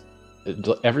things.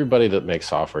 Everybody that makes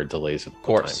software delays it, of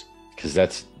course, because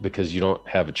that's because you don't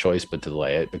have a choice but to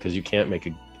delay it, because you can't make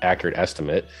an accurate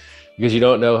estimate, because you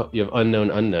don't know, you have unknown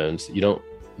unknowns that you don't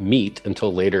meet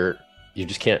until later. You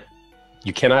just can't.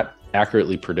 You cannot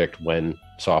accurately predict when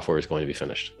software is going to be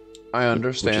finished. I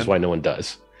understand. Which is why no one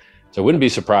does. So I wouldn't be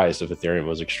surprised if Ethereum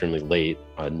was extremely late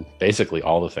on basically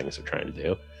all the things they're trying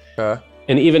to do.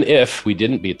 And even if we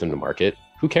didn't beat them to market,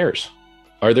 who cares?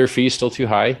 Are their fees still too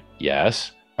high?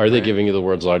 Yes. Are they giving you the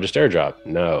world's largest airdrop?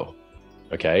 No.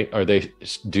 Okay.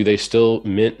 Do they still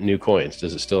mint new coins?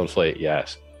 Does it still inflate?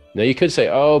 Yes. Now you could say,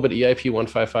 oh, but EIP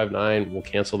 1559, we'll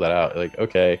cancel that out. Like,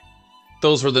 okay.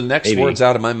 Those were the next words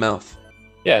out of my mouth.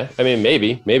 Yeah. I mean,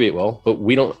 maybe it will, but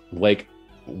we don't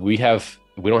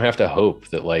have to hope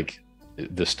that like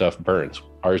this stuff burns.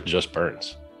 Ours just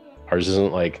burns. Ours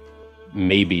isn't like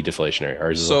maybe deflationary.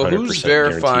 Ours is 100% who's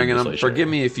verifying? And forgive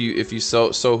me if you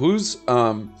so who's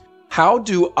how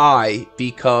do I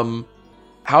become?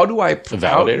 How do I a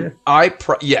validator?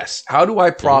 Yes. How do I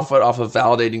profit off of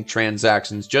validating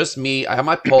transactions? Just me. I have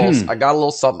my pulse. I got a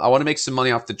little something. I want to make some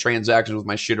money off the transactions with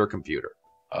my shitter computer.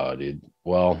 Oh, dude.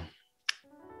 Well,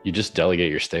 you just delegate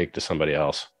your stake to somebody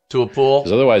else. To a pool?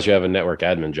 Because otherwise you have a network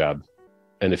admin job.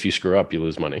 And if you screw up, you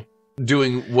lose money.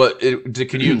 Doing what?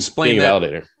 Can you explain being that? A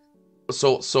validator.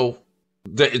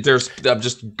 I'm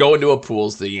just going to a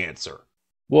pool's the answer.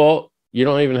 Well, you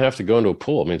don't even have to go into a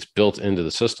pool. I mean, it's built into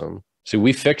the system. See,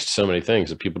 we fixed so many things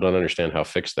that people don't understand how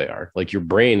fixed they are. Like your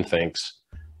brain thinks,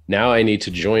 now I need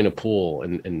to join a pool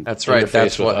and that's right.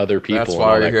 That's with other people. That's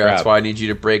why you're here. That's why I need you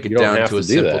to break it down to a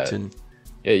simpleton.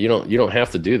 Yeah, you don't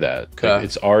have to do that. Okay. Like,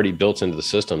 it's already built into the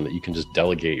system that you can just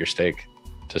delegate your stake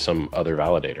to some other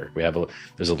validator.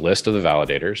 There's a list of the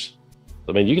validators.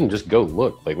 I mean, you can just go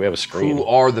look. Like we have a screen. Who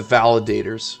are the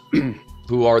validators?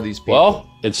 Who are these people? Well,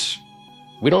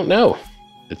 we don't know.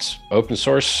 It's open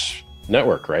source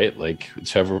network, right? Like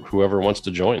it's whoever wants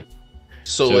to join.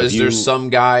 So is there some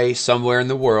guy somewhere in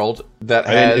the world that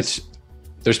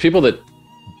there's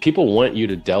people want you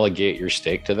to delegate your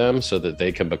stake to them so that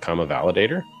they can become a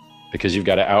validator, because you've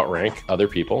got to outrank other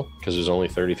people because there's only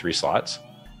 33 slots.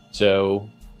 So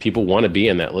people want to be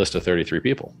in that list of 33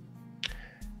 people.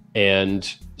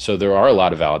 And so there are a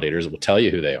lot of validators that will tell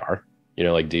you who they are. You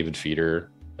know, like David Feeder,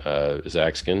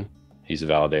 Zaxkin, he's a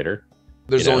validator.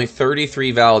 There's only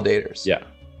 33 validators. Yeah.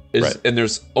 Right. And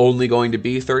there's only going to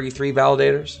be 33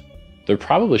 validators? There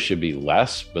probably should be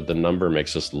less, but the number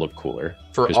makes us look cooler.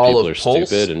 For all of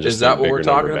Pulse? Is that what we're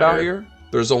talking about here?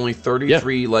 There's only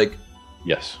 33,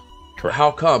 Yes, correct.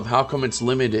 How come? How come it's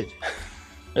limited?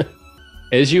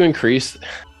 As you increase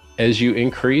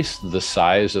the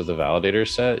size of the validator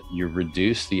set, you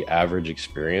reduce the average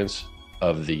experience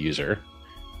of the user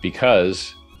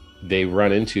because they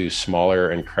run into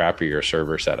smaller and crappier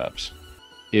server setups.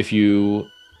 If you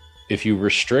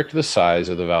restrict the size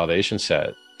of the validation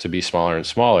set to be smaller and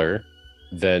smaller,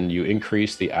 then you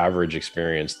increase the average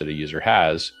experience that a user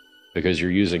has because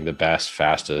you're using the best,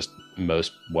 fastest,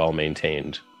 most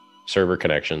well-maintained server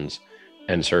connections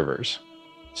and servers.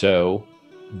 So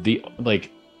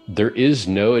there is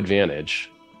no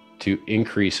advantage to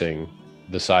increasing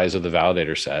the size of the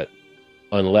validator set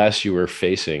unless you are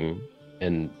facing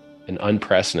an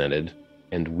unprecedented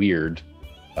and weird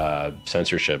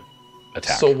censorship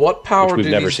attack. So what power do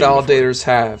these validators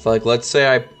have? Like, let's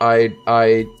say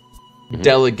I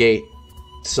delegate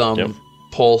some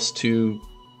Pulse to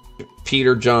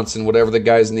Peter Johnson, whatever the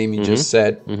guy's name you just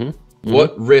said.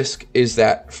 What risk is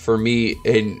that for me,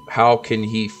 and how can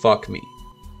he fuck me?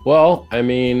 Well, I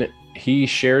mean, he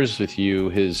shares with you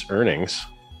his earnings,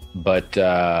 but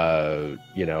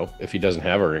if he doesn't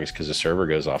have earnings because the server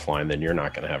goes offline, then you're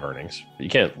not going to have earnings. You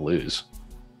can't lose.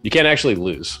 You can't actually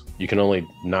lose. You can only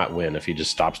not win if he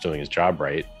just stops doing his job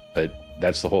right. But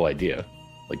that's the whole idea.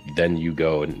 Like then you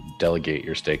go and delegate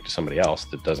your stake to somebody else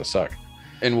that doesn't suck.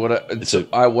 And would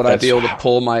I be able to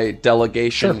pull my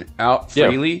delegation out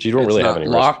freely? Yeah. So you don't really have any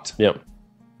locked. Risk. Yep.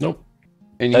 Nope.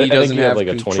 And he doesn't have like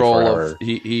control of.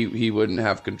 He wouldn't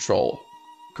have control.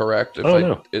 Correct.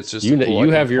 No. It's just you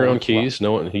have your own keys.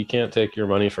 No one. He can't take your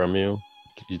money from you.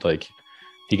 He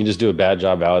can just do a bad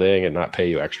job validating and not pay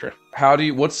you extra.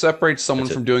 What separates someone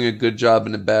from doing a good job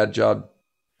and a bad job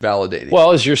validating?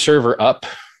 Well, is your server up?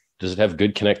 Does it have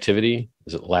good connectivity?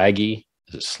 Is it laggy?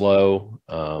 Is it slow?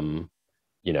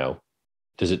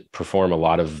 does it perform a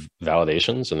lot of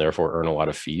validations and therefore earn a lot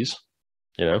of fees?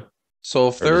 You know? So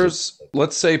if Or does it? there's,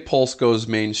 let's say Pulse goes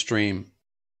mainstream,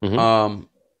 Mhm. um,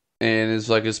 and is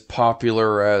like as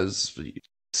popular as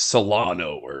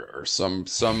Solano or some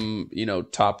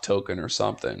top token or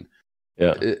something,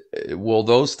 Yeah. will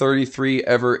those 33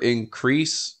 ever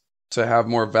increase to have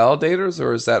more validators,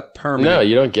 or is that No, permanent?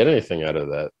 you don't get anything out of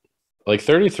that. Like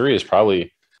 33 is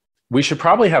probably, we should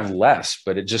probably have less,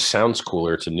 but it just sounds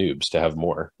cooler to noobs to have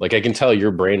more. Like I can tell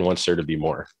your brain wants there to be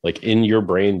more. Like in your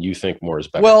brain, you think more is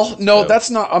better. Well, no, So that's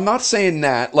not. I'm not saying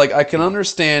that. Like, I can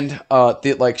understand.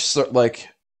 The like, like,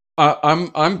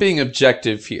 I'm being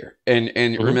objective here, and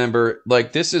mhm. remember,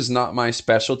 like, this is not my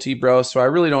specialty, bro. So I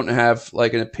really don't have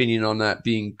like an opinion on that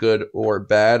being good or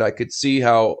bad. I could see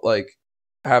how like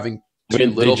having I too mean,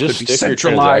 they little could just be stick your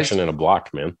transaction centralized. in a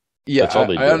block, man. That's all Yeah,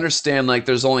 they I do. understand. Like,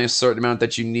 there's only a certain amount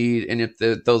that you need, and if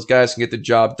those guys can get the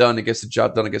job done, it gets the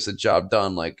job done. It gets the job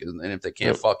done. Like, and if they can't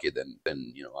Yep. fuck you, then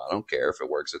I don't care if it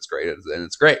works. It's great, and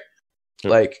it's great.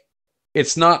 Yep. Like,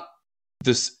 it's not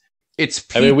this. It's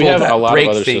I mean, we people have a that lot of break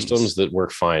other things. systems that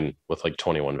work fine with like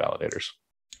 21 validators.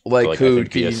 So Like, like I who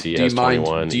think BSC do you has mind?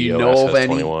 21, Do you EOS know of has any?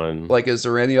 21. Like, is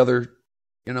there any other?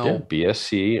 Yeah,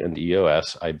 BSC and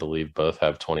EOS, I believe, both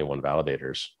have 21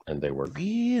 validators, and they work.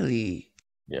 Really?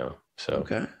 Yeah. So,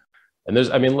 Okay. and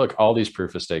I mean, look, all these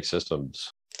proof of stake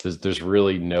systems, there's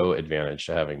really no advantage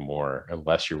to having more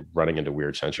unless you're running into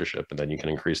weird censorship, and then you can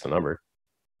increase the number.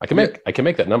 I can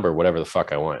make that number whatever the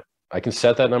fuck I want. I can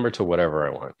set that number to whatever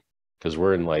I want because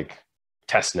we're in like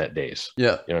testnet days.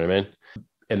 Yeah. You know what I mean?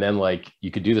 And then like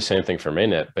you could do the same thing for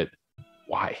mainnet, but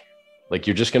why? Like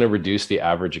you're just going to reduce the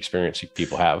average experience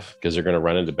people have because they're going to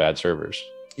run into bad servers.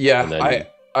 Yeah. And then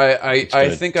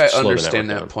I think I slow the understand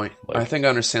network that down. point. Like- I think I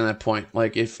understand that point.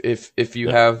 Like, if you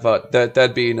Yeah. have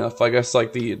that'd be enough. I guess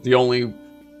like the only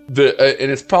and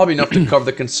it's probably enough to cover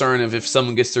the concern of if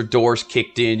someone gets their doors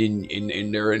kicked in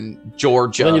they're in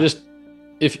Georgia. Then you just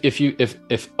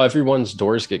if everyone's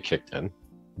doors get kicked in,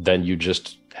 then you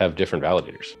just have different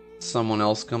validators. Someone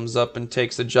else comes up and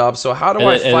takes the job. So how do And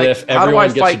I then fight? if How do I everyone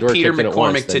gets fight the door Peter kicked in at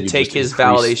once, McCormick then to you take just his increase the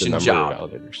validation number of job?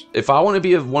 validators. If I want to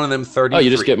be one of them 30, Oh, you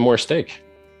just get more stake.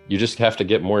 You just have to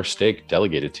get more stake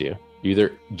delegated to you. You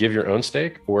either give your own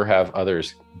stake or have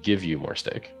others give you more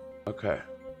stake. Okay.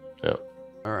 Yeah.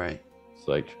 All right. It's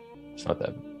like it's not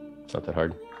that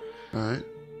hard. All right.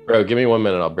 Bro, give me 1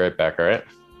 minute. I'll be right back. All right.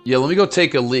 Yeah, let me go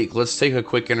take a leak. Let's take a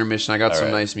quick intermission. I got All some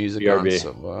right. nice music BRB. on,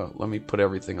 so let me put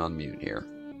everything on mute here.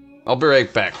 I'll be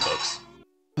right back, folks.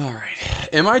 All right.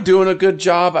 Am I doing a good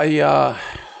job? I'm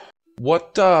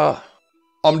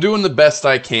doing the best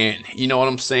I can. You know what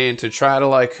I'm saying? To try to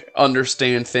like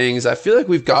understand things. I feel like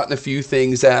we've gotten a few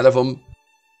things out of them.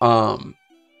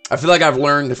 I feel like I've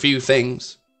learned a few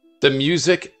things. The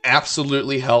music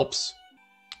absolutely helps.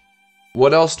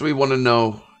 What else do we want to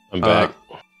know? I'm back.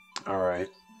 All right.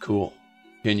 Cool.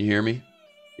 Can you hear me?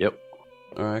 Yep.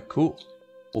 All right, cool.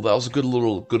 Well, that was a good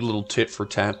little tit for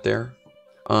tat there.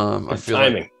 I Good feel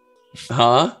timing.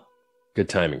 huh? Good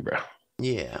timing, bro.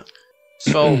 Yeah.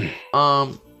 So,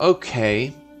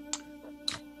 okay.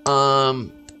 I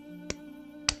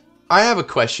have a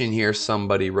question here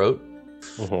somebody wrote.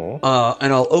 Uh-huh.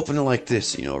 And I'll open it like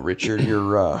this, Richard,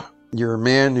 you're a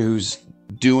man who's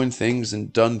doing things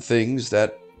and done things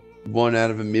that 1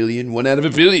 out of a million, 1 out of a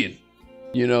billion,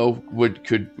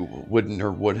 wouldn't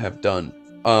or would have done.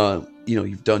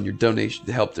 You've done your donation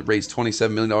to help to raise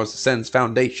 $27 million to Sens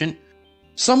Foundation.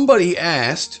 Somebody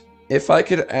asked if I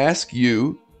could ask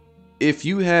you if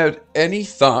you had any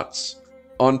thoughts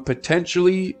on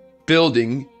potentially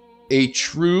building a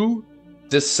true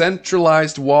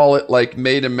decentralized wallet like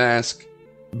MetaMask,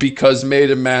 because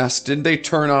MetaMask, didn't they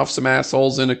turn off some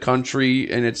assholes in a country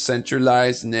and it's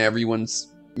centralized and everyone's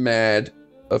mad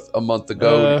a month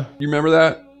ago? You remember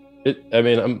that? I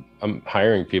mean, I'm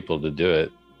hiring people to do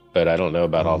it, but I don't know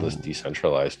about all this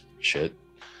decentralized shit.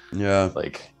 Yeah.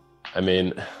 Like, I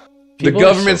mean, The people are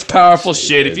government's so fucking powerful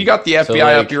shit. If stupid. you got the So, FBI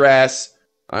like, up your ass,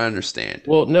 I understand.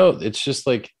 well, no, it's just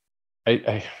like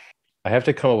I have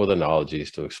to come up with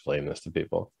analogies to explain this to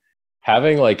people.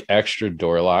 Having like extra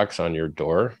door locks on your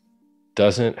door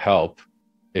doesn't help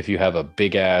if you have a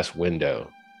big ass window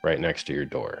right next to your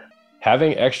door.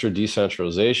 Having extra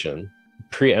decentralization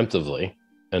preemptively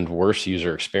and worse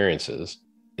user experiences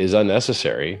is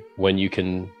unnecessary when you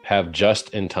can have just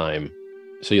in time.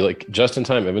 So you like just in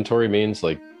time inventory means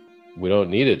like we don't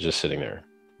need it just sitting there.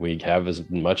 We have as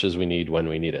much as we need when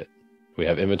we need it. We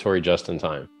have inventory just in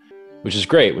time, which is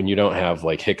great when you don't have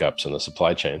like hiccups in the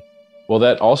supply chain. Well,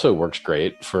 that also works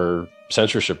great for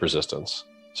censorship resistance.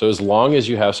 So as long as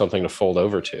you have something to fold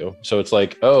over to, so it's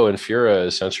like, oh, Infura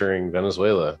is censoring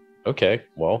Venezuela. Okay,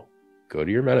 well, go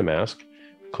to your MetaMask,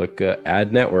 click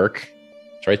add network.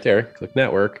 It's right there. Click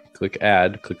network, click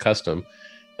add, click custom.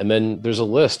 And then there's a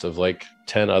list of like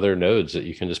 10 other nodes that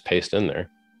you can just paste in there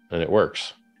and it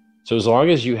works. So as long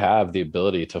as you have the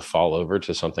ability to fall over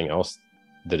to something else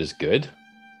that is good,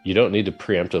 you don't need to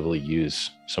preemptively use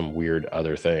some weird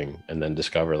other thing and then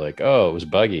discover like, oh, it was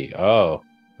buggy. Oh,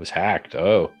 it was hacked.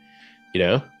 Oh,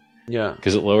 Yeah.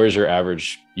 because it lowers your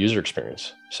average user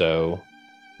experience. So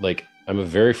like, I'm a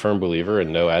very firm believer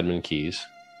in no admin keys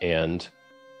and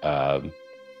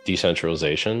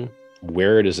decentralization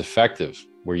where it is effective,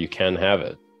 where you can have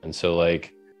it. And so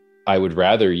like, I would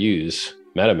rather use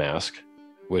MetaMask,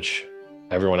 which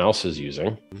everyone else is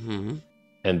using. Mm-hmm.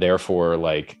 And therefore,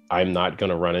 like, I'm not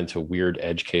going to run into weird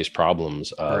edge case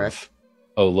problems of, Correct.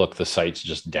 oh, look, the site's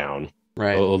just down.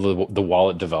 Right. Oh, the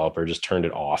wallet developer just turned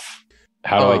it off.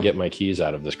 How do I get my keys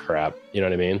out of this crap? You know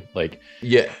what I mean? Like,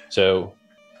 yeah. So,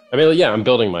 I mean, yeah, I'm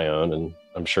building my own, and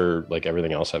I'm sure like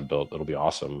everything else I've built, it'll be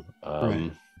awesome.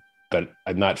 Right. But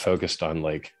I'm not focused on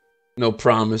like, no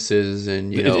promises,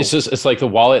 and it's like the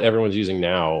wallet everyone's using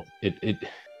now. It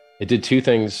did two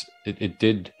things. It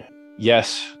did,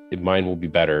 yes, mine will be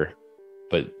better,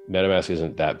 but MetaMask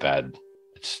isn't that bad.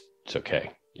 It's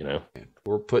okay,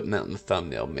 We're putting that in the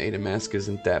thumbnail. MetaMask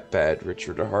isn't that bad.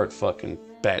 Richard Hart fucking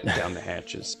batten down the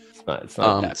hatches. It's not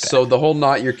that bad. So the whole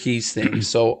not your keys thing.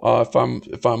 So if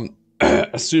I'm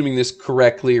assuming this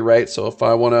correctly, right? So if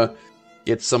I want to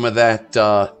get some of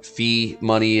that fee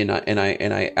money and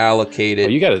I allocate it. Oh,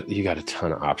 you got a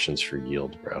ton of options for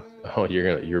yield, bro. Oh,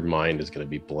 your mind is gonna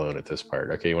be blown at this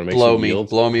part. Okay, you want to make some yield?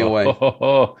 Blow me away.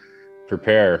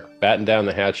 Prepare, batten down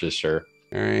the hatches, sir.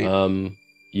 All right.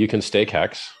 You can stake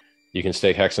Hex. You can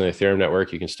stake Hex on the Ethereum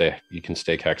network. You can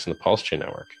stake Hex on the Pulse Chain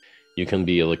network. You can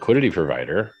be a liquidity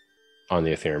provider on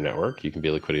the Ethereum network. You can be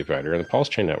a liquidity provider on the Pulse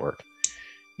Chain network.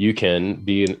 You can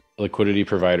be a liquidity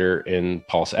provider in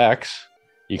Pulse X.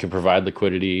 You can provide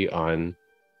liquidity on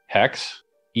Hex,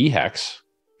 eHex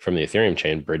from the Ethereum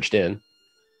chain bridged in,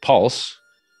 Pulse,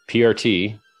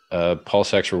 PRT,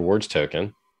 Pulse X rewards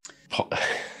token.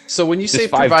 So when you say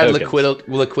provide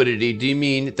liquidity, do you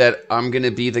mean that I'm going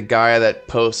to be the guy that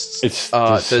posts the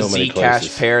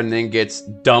Zcash pair and then gets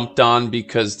dumped on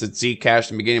because the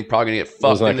Zcash in the beginning probably going to get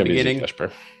fucked in the beginning?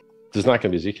 There's not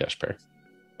going to be Zcash pair.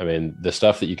 I mean, the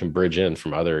stuff that you can bridge in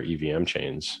from other EVM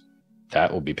chains,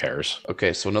 that will be pairs.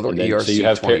 Okay, so another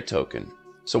ERC20 token.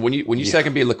 So when you say I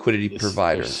can be a liquidity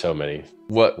provider, there's so many.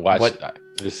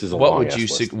 This is a what would you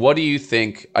list. What do you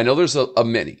think? I know there's a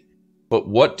many, but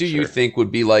what do you think would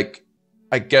be like?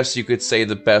 I guess you could say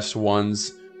the best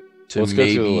ones. Let's go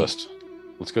through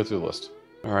the list.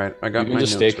 All right, I got. You can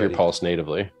just stake your Pulse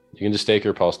natively. You can just stake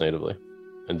your Pulse natively,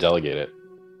 and delegate it.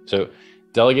 So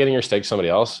delegating your stake to somebody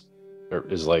else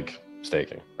is like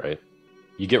staking, right?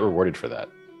 You get rewarded for that.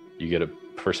 You get a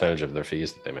percentage of their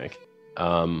fees that they make.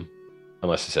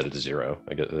 Unless they set it to 0.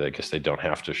 I guess they don't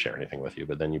have to share anything with you,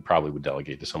 but then you probably would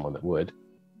delegate to someone that would.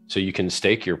 So you can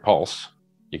stake your Pulse.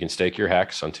 You can stake your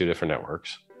Hex on 2 different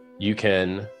networks. You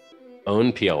can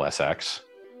own PLSX,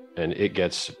 and it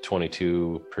gets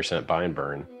 22% buy and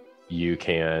burn. You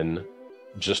can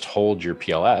just hold your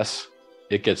PLS.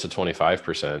 It gets a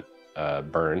 25%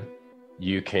 burn.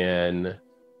 You can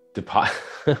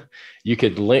you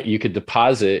could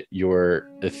deposit your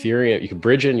Ethereum. You could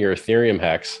bridge in your Ethereum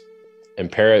Hex and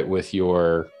pair it with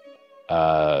your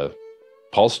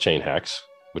Pulse Chain Hex,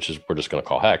 which is we're just going to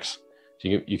call Hex. So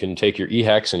you can take your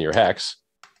eHex and your Hex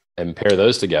and pair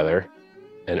those together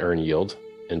and earn yield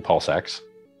in Pulse X,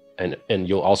 and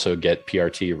you'll also get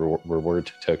PRT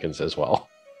reward tokens as well.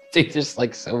 It's just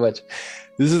like so much.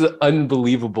 This is an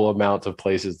unbelievable amount of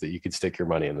places that you could stick your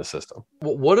money in the system.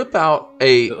 Well, what about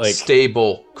a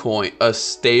stable coin, a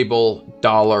stable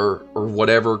dollar or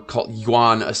whatever called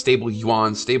yuan, a stable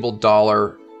yuan, stable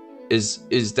dollar? Is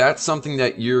that something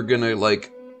that you're gonna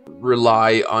like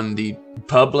rely on the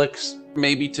publics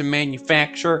maybe to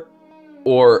manufacture,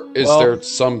 or is there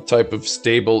some type of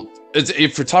stable?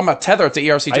 If you're talking about Tether, it's the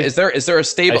ERC. Is there a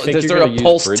stable? Is there a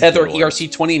Pulse Tether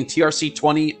ERC20 and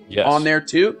TRC20 on there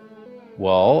too?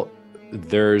 Well,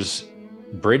 there's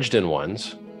bridged in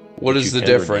ones. What is the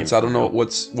difference? I don't know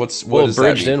what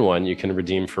bridged in one you can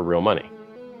redeem for real money.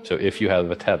 So if you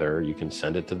have a Tether, you can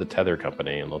send it to the Tether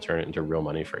company and they'll turn it into real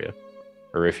money for you.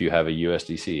 Or if you have a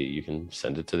USDC, you can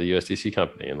send it to the USDC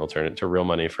company and they'll turn it into real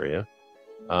money for you.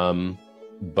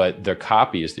 But the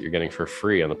copies that you're getting for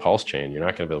free on the Pulse chain, you're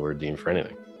not going to be able to redeem for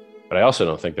anything. But I also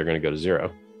don't think they're going to go to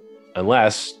 0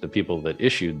 unless the people that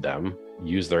issued them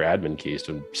use their admin keys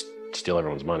to steal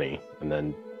everyone's money, and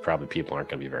then probably people aren't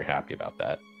going to be very happy about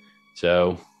that.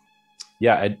 So,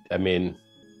 yeah, I mean,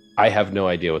 I have no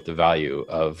idea what the value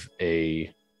of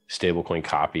a stablecoin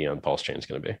copy on Pulse Chain is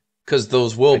going to be. Because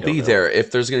those will be there.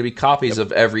 If there's going to be copies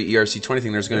of every ERC20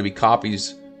 thing, there's going to be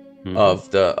copies of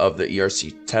the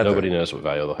ERC tether. Nobody knows what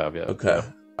value they'll have yet. Okay.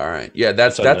 All right. Yeah,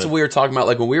 that's what we were talking about.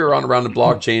 Like when we were on around the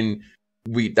blockchain,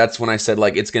 that's when I said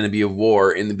like it's going to be a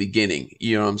war in the beginning.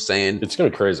 You know what I'm saying? It's going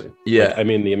to be crazy. Yeah. Like, I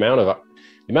mean, the amount of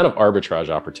arbitrage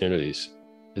opportunities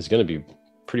is going to be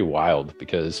pretty wild,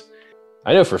 because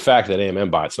I know for a fact that AMM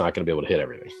bot's not going to be able to hit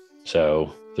everything.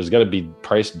 So there's going to be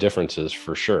price differences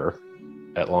for sure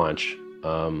at launch,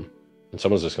 and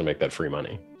someone's just going to make that free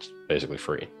money. It's basically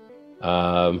free,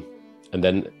 and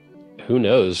then who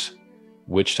knows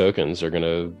which tokens are going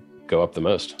to go up the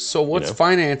most. So what's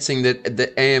financing the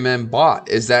AMM bot?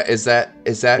 Is that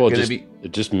going to be?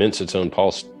 It just mints its own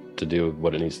pulse to do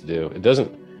what it needs to do. It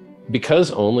doesn't,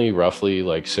 because only roughly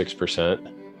like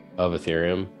 6% of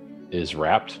Ethereum is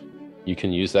wrapped. You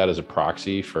can use that as a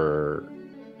proxy for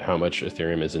how much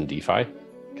Ethereum is in DeFi,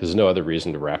 because there's no other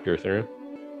reason to wrap your Ethereum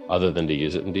other than to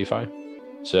use it in DeFi.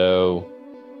 So,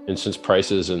 and since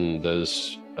prices in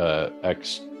those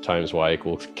X times Y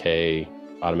equals K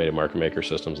automated market maker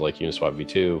systems like Uniswap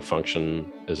v2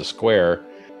 function as a square,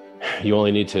 you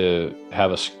only need to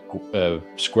have a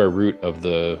square root of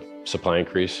the supply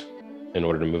increase in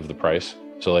order to move the price.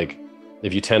 So like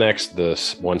if you 10x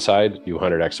this one side, you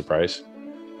 100x the price.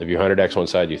 If you 100x one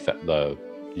side, you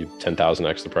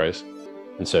 10,000x the price.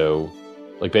 And so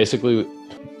like basically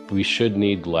we should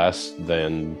need less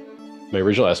than, my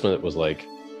original estimate was like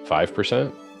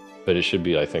 5%, but it should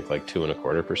be, I think, like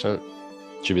 2.25%.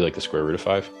 It should be like the square root of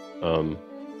 5.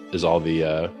 Is all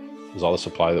the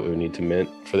supply that we would need to mint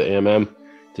for the AMM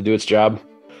to do its job.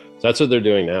 So that's what they're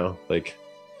doing now, like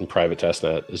in private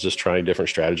testnet, is just trying different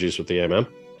strategies with the AMM.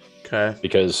 Okay.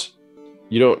 Because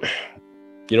you don't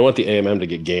want the AMM to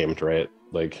get gamed, right?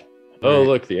 Like, oh,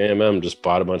 look, the AMM just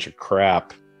bought a bunch of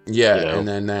crap. Yeah, and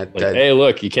then hey,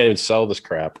 look, you can't even sell this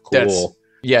crap. Cool.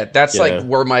 That's like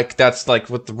where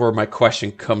where my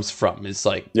question comes from. Is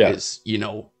like,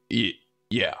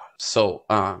 So,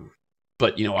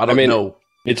 but I don't know.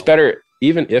 It's better,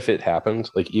 even if it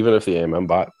happens, like even if the AMM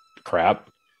bought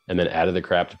crap and then added the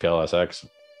crap to PLSX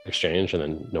exchange and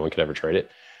then no one could ever trade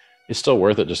it, it's still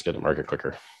worth it just to get the market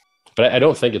quicker. But I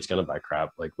don't think it's going to buy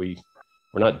crap. Like we're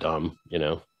not dumb,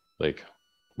 like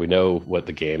we know what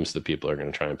the games that people are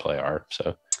going to try and play are.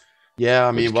 So yeah,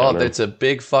 I mean, well, it's a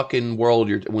big fucking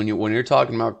world. When you're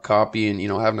talking about copying,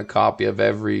 having a copy of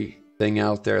everything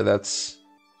out there, that's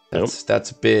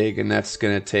big, and that's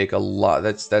going to take a lot.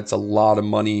 That's a lot of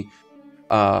money.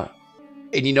 And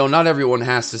not everyone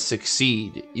has to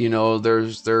succeed.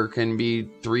 There can be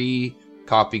 3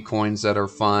 copy coins that are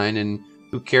fine, and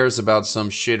who cares about some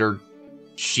shit or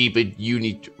Shiba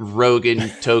Uni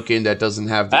Rogan token that doesn't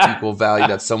have the equal value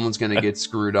that someone's going to get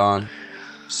screwed on.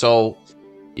 So,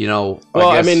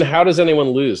 I mean, how does anyone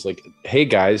lose? Like, hey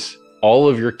guys, all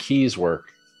of your keys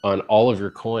work on all of your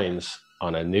coins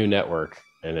on a new network,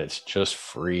 and it's just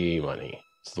free money.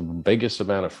 It's the biggest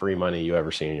amount of free money you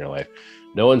ever seen in your life.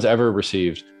 No one's ever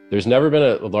received. There's never been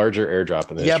a larger airdrop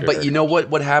in the history. Yeah, but you know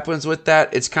what happens with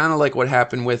that? It's kind of like what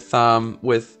happened with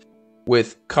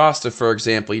Costa, for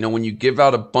example. When you give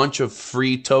out a bunch of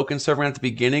free tokens to everyone at the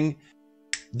beginning,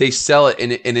 they sell it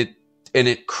and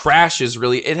it crashes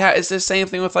really. It's the same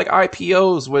thing with like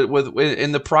IPOs with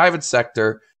in the private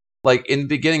sector. Like in the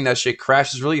beginning, that shit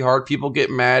crashes really hard. People get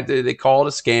mad. They call it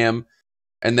a scam,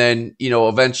 and then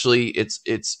eventually it's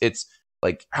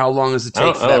like, how long does it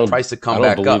take for that price to come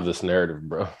back up? I don't believe this narrative,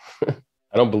 bro.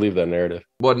 I don't believe that narrative.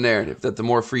 What narrative? That the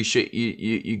more free shit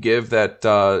you give, that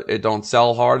it don't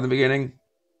sell hard in the beginning?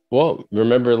 Well,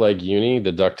 remember like Uni,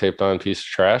 the duct taped on piece of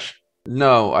trash?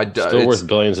 No, still worth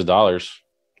billions of dollars.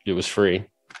 It was free. It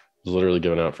was literally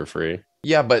given out for free.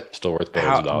 Yeah, but still worth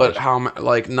billions of dollars. But how?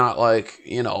 Like not like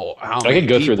how? I could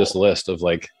go through this list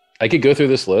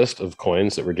of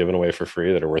coins that were given away for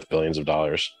free that are worth billions of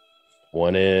dollars.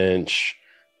 1inch,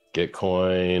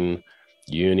 Gitcoin,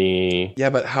 Uni. Yeah,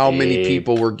 but how many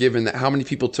people were given that? How many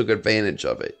people took advantage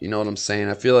of it? You know what I'm saying?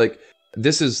 I feel like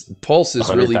Pulse is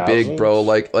really big, bro.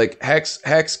 Like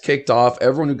Hex kicked off.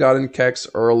 Everyone who got in Hex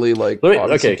early,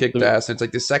 kicked ass. It's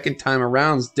like the second time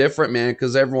around is different, man,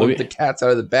 because the cat's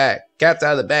out of the bag. Cat's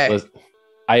out of the bag.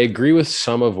 I agree with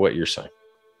some of what you're saying.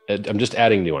 I'm just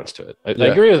adding nuance to it. I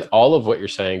agree with all of what you're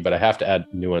saying, but I have to add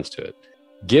nuance to it.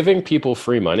 Giving people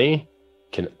free money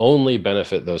can only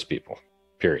benefit those people,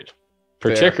 period.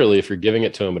 Particularly if you're giving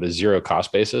it to them at a 0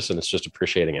 cost basis and it's just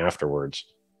appreciating afterwards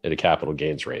at a capital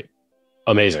gains rate.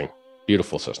 Amazing.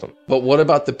 Beautiful system. But what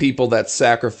about the people that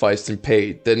sacrificed and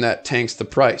paid? Then that tanks the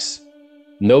price.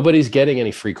 Nobody's getting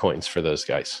any free coins for those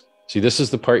guys. See, this is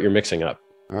the part you're mixing up.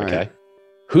 All right. Okay.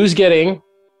 Who's getting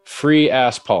free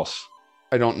ass Pulse?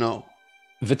 I don't know.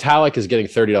 Vitalik is getting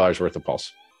 $30 worth of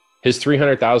Pulse. His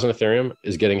 300,000 Ethereum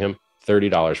is getting him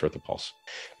 $30 worth of Pulse,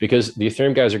 because the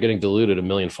Ethereum guys are getting diluted a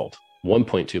millionfold,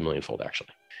 1.2 millionfold actually.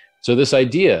 So this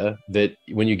idea that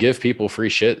when you give people free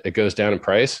shit, it goes down in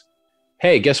price.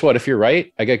 Hey, guess what? If you're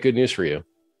right, I got good news for you.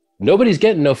 Nobody's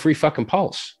getting no free fucking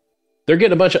Pulse. They're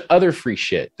getting a bunch of other free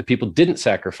shit that people didn't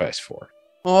sacrifice for.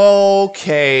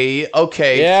 Okay.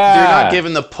 Yeah. They're not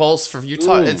giving the Pulse for you.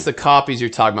 It's the copies you're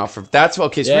talking about. For that's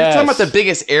okay. So you're talking about the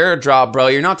biggest airdrop, bro.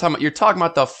 You're not talking about. You're talking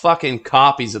about the fucking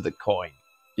copies of the coin.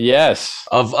 Yes.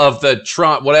 Of the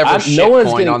Tron, whatever shit no one's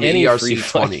coin on the any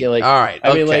ERC20. Like, all right. I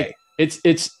okay. mean, like it's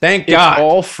thank God. It's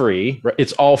all free.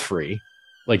 It's all free.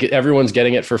 Like everyone's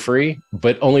getting it for free,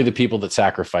 but only the people that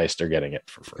sacrificed are getting it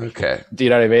for free. Okay. Do you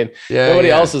know what I mean? Yeah.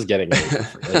 Nobody else is getting it for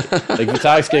free. Like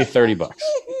Vitalik's getting $30.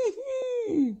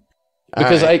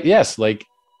 Because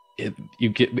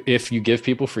if you give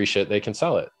people free shit, they can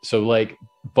sell it. So like,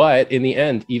 but in the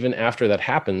end, even after that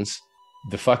happens,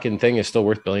 the fucking thing is still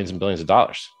worth billions and billions of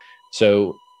dollars.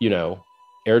 So,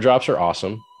 airdrops are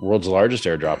awesome. World's largest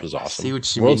airdrop is awesome. See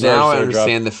what you mean. Now I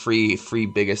understand the free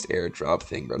biggest airdrop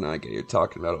thing, but now I get you're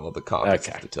talking about all the copies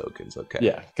of the tokens. Okay.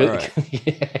 Yeah. Right.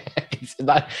 It's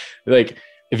not like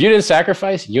if you didn't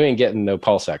sacrifice, you ain't getting no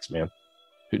PulseX, man.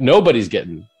 Nobody's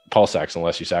getting PulseX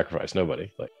unless you sacrifice.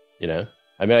 Nobody.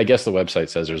 I mean, I guess the website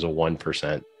says there's a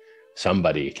 1%.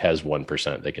 Somebody has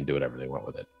 1%. They can do whatever they want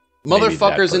with it.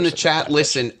 Motherfuckers in the chat,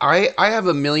 listen, I have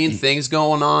a million things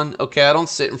going on. Okay, I don't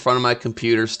sit in front of my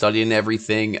computer studying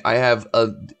everything. I have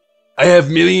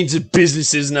millions of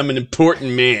businesses and I'm an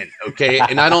important man, okay?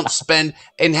 And I don't spend,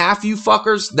 and half you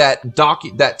fuckers that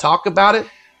talk about it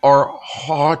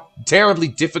are terribly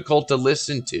difficult to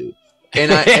listen to.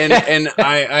 And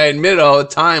I admit it all the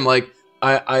time, like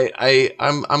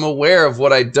I'm aware of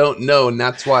what I don't know, and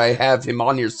that's why I have him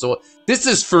on here. So this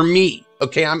is for me.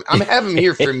 Okay, I'm having him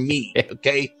here for me.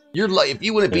 Okay, you're like, if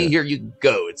you want to be here, you can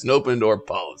go. It's an open door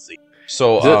policy.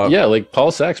 So like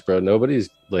PulseX, bro. Nobody's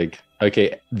like,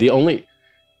 okay.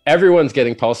 Everyone's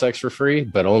getting PulseX for free,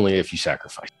 but only if you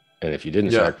sacrifice. And if you didn't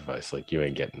sacrifice, like you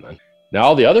ain't getting none. Now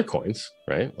all the other coins,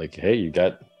 right? Like, hey, you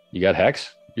got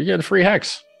Hex, you're getting free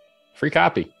Hex, free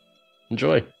copy.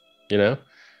 Enjoy. You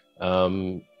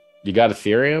got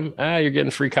Ethereum, you're getting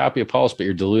free copy of Pulse, but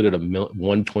you're diluted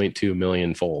 1.2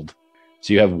 million fold.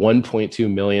 So you have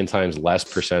 1.2 million times less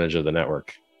percentage of the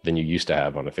network than you used to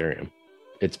have on Ethereum.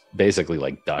 It's basically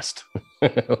like dust.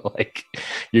 Like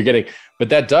you're getting, but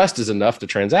that dust is enough to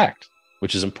transact,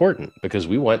 which is important because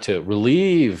we want to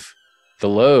relieve the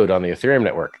load on the Ethereum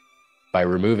network by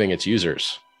removing its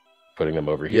users, putting them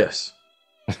over here. Yes.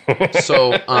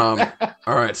 So, all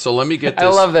right. So let me get this. I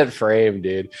love that frame,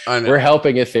 dude. We're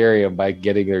helping Ethereum by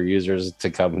getting their users to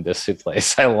come this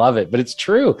place. I love it, but it's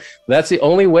true. That's the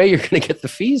only way you're going to get the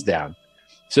fees down.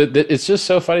 So it's just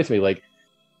so funny to me. Like,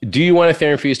 do you want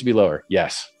Ethereum fees to be lower?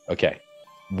 Yes. Okay.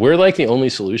 We're like the only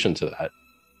solution to that.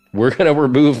 We're going to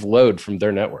remove load from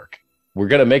their network. We're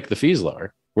going to make the fees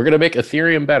lower. We're going to make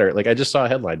Ethereum better. Like I just saw a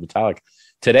headline. Vitalik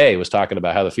today was talking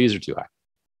about how the fees are too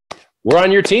high. We're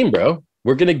on your team, bro.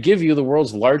 We're going to give you the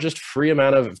world's largest free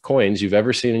amount of coins you've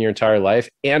ever seen in your entire life,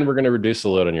 and we're going to reduce the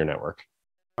load on your network.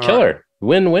 Killer. Right.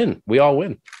 Win-win. We all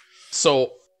win.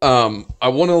 So I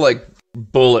want to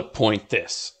bullet point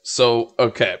this. So,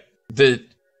 okay.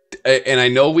 And I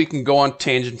know we can go on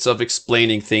tangents of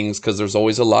explaining things because there's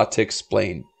always a lot to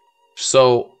explain.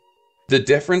 So the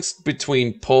difference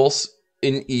between Pulse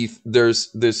and ETH,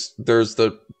 there's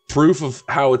the proof of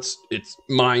how it's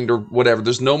mined or whatever.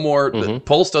 There's no more. The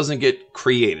Pulse doesn't get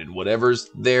created. Whatever's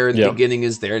there in the beginning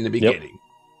is there in the beginning,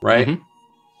 right? Mm-hmm.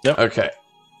 Yep. Okay.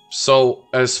 So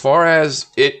as far as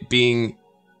it being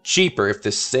cheaper, if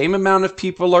the same amount of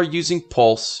people are using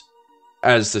Pulse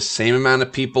as the same amount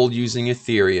of people using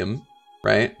Ethereum,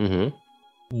 right? Mm-hmm.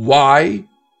 Why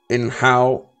and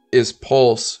how is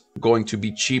Pulse going to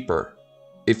be cheaper?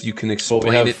 If you can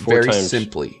explain it very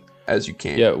simply as you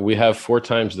can. Yeah, we have 4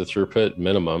 times the throughput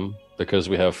minimum because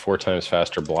we have 4 times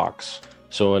faster blocks.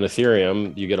 So in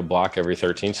Ethereum, you get a block every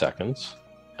 13 seconds.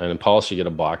 And in Pulse, you get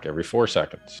a block every 4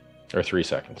 seconds. Or 3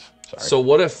 seconds. Sorry. So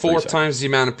what if 4 times the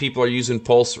amount of people are using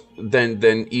Pulse, then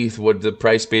ETH, would the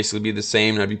price basically be the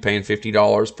same and I'd be paying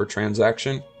 $50 per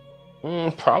transaction?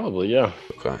 Probably, yeah.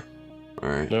 Okay. All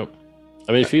right. Nope.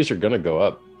 I mean, fees are going to go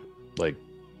up. Like,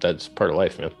 that's part of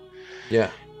life, man. Yeah.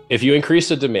 If you increase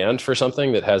the demand for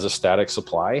something that has a static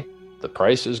supply, The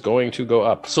price is going to go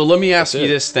up. So let me ask That's you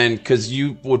it. this then, because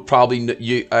you would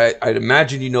probably I'd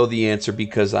imagine you know the answer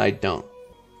because I don't.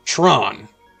 Tron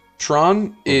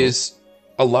is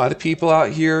a lot of people out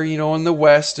here, you know, in the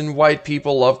West, and white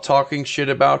people love talking shit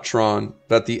about Tron.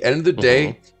 But at the end of the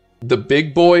day, the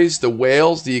big boys, the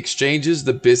whales, the exchanges,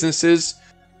 the businesses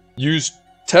use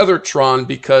Tethertron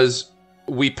because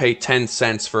we pay 10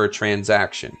 cents for a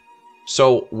transaction.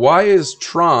 So why is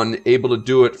Tron able to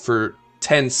do it for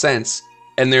 10 cents?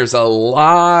 And there's a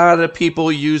lot of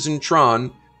people using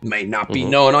Tron. May not be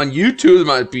known on YouTube. There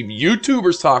might be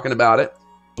YouTubers talking about it.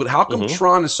 But how come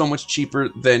Tron is so much cheaper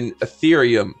than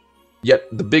Ethereum? Yet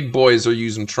the big boys are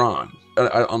using Tron in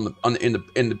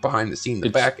the behind the scene, the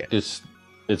back end.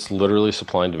 It's literally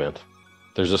supply and demand.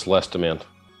 There's just less demand.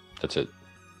 That's it.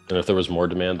 And if there was more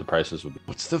demand, the prices would be.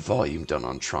 What's the volume done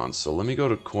on Tron? So let me go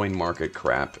to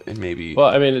CoinMarketCap and maybe. Well,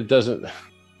 I mean, it doesn't.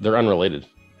 They're unrelated.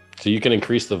 So you can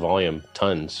increase the volume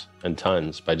tons and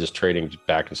tons by just trading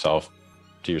back and forth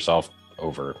to yourself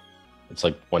over. It's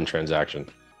like one transaction,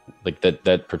 like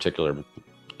that particular.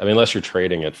 I mean, unless you're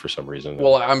trading it for some reason.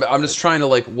 Well, I'm just trying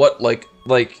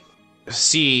to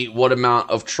see what amount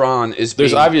of Tron is.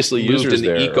 There's being obviously moved users in the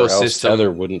there, or else ecosystem.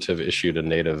 Tether wouldn't have issued a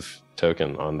native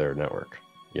token on their network.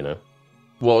 You know.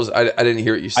 I didn't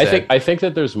hear what you said. I think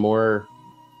that there's more.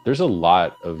 There's a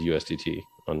lot of USDT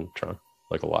on Tron,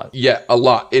 like a lot. Yeah, a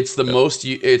lot. It's the most.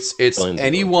 It's Billions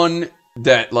anyone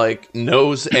that like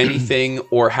knows anything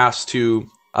or has to.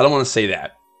 I don't want to say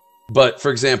that, but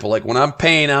for example, like when I'm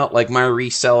paying out like my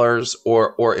resellers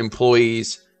or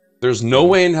employees, there's no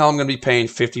way in hell I'm going to be paying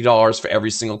 $50 for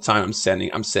every single time I'm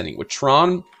sending with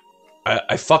Tron.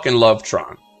 I fucking love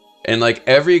Tron. And like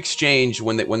every exchange,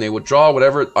 when they withdraw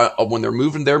whatever, when they're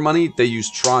moving their money, they use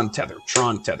Tron Tether.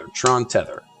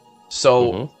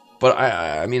 So, but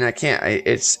I mean, I can't.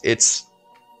 It's,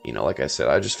 you know, like I said,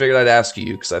 I just figured I'd ask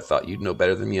you because I thought you'd know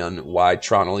better than me on why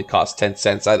Tron only costs 10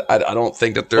 cents. I don't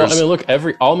think that there's. Well, I mean,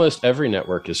 look, almost every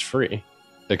network is free,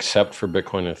 except for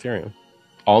Bitcoin and Ethereum.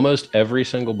 Almost every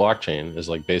single blockchain is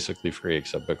like basically free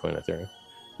except Bitcoin and Ethereum.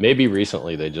 Maybe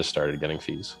recently they just started getting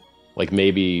fees. Like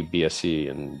maybe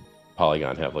BSC and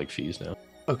Polygon have like fees now.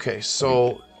 Okay,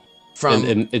 so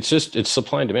and it's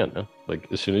supply and demand now. Like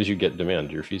as soon as you get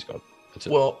demand, your fees go up. That's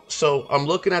it. Well, so I'm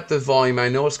looking at the volume. I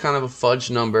know it's kind of a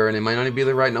fudge number, and it might not be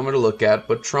the right number to look at,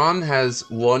 but Tron has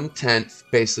 1/10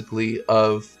 basically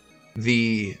of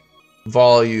the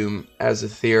volume as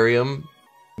Ethereum,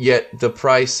 yet the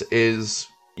price is,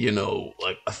 you know,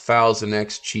 like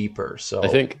 1,000x cheaper. So I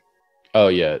think, oh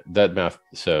yeah, that math.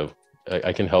 So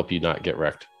I can help you not get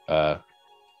wrecked.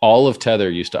 All of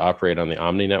Tether used to operate on the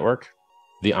Omni network.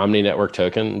 The Omni network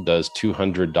token does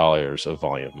 $200 of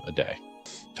volume a day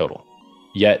total.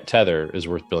 Yet Tether is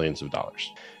worth billions of dollars.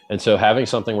 And so having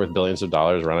something worth billions of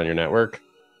dollars run on your network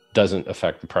doesn't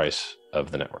affect the price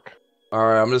of the network. All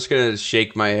right, I'm just gonna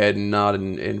shake my head and nod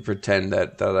and pretend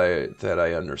that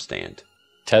I understand.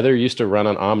 Tether used to run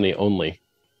on Omni only.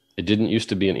 It didn't used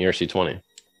to be an ERC20.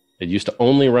 It used to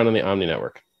only run on the Omni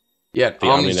network. Yeah, the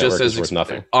Omni's just as worth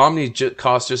nothing. Omni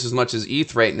costs just as much as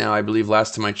ETH right now. I believe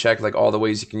last time I checked, like all the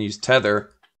ways you can use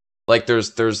Tether. Like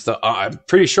there's the I'm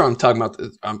pretty sure I'm talking about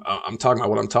I'm talking about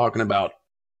what I'm talking about.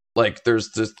 Like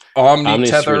there's this Omni's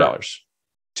Tether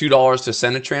 $2 to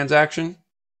send a transaction.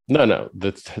 No,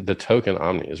 the token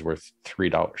Omni is worth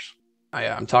 $3.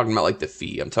 I'm talking about like the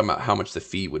fee. I'm talking about how much the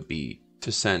fee would be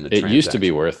to send a transaction. It used to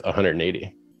be worth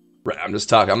 180. Right. I'm not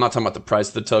talking about the price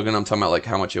of the token. I'm talking about like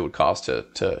how much it would cost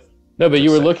to. No, but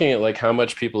you were looking at like how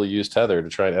much people use Tether to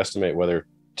try and estimate whether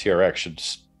TRX should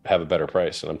have a better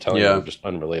price. And I'm telling you, just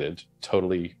unrelated,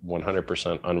 totally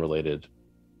 100% unrelated,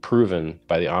 proven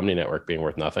by the Omni network being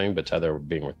worth nothing, but Tether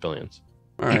being worth billions.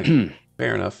 All right.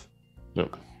 Fair enough.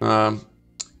 No.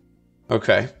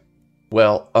 Okay.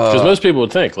 Well, because most people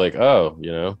would think like, oh,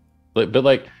 you know, but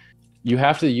like you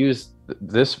have to use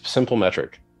this simple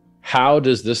metric. How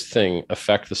does this thing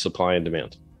affect the supply and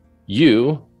demand?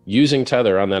 You using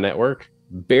Tether on that network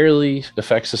barely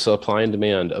affects the supply and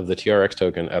demand of the TRX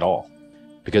token at all.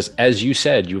 Because as you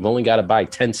said, you've only got to buy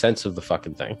 10 cents of the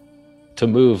fucking thing to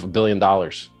move $1 billion.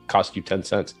 Cost you 10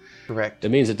 cents. Correct. It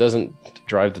means it doesn't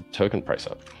drive the token price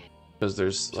up. Because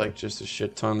there's like just a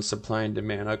shit ton of supply and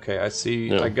demand. Okay, I see.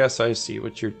 Yeah. I guess I see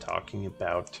what you're talking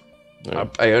about. Yeah.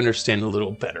 I understand a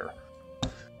little better.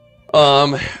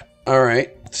 All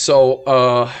right. So,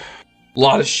 a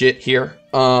lot of shit here.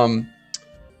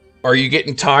 Are you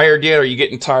getting tired yet? Are you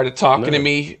getting tired of talking to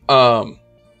me? No.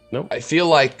 I feel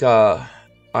like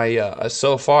I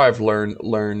so far I've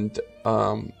learned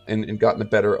and gotten a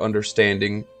better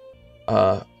understanding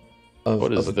of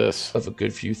what is this? Of a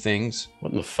good few things.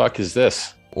 What the fuck is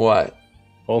this? What?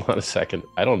 Hold on a second.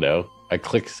 I don't know. I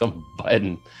clicked some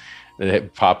button and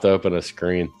it popped up on a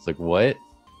screen. It's like, what?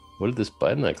 What did this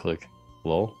button I click?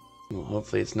 Lol. Well,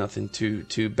 hopefully it's nothing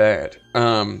too bad.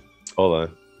 Hold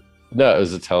on. No, it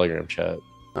was a Telegram chat.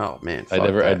 Oh man,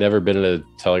 I'd never been in a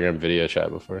Telegram video chat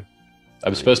before.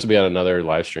 I'm supposed to be on another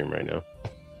live stream right now.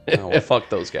 Oh, well, fuck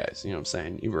those guys. You know what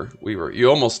I'm saying? You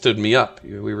almost stood me up.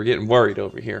 We were getting worried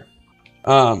over here.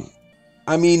 I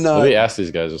mean, let me ask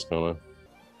these guys what's going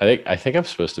on. I think I'm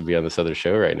supposed to be on this other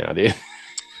show right now, dude.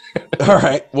 All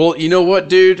right. Well, you know what,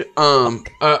 dude?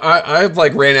 I've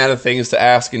like ran out of things to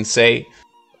ask and say.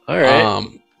 All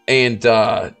right. And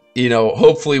you know,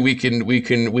 hopefully we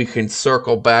can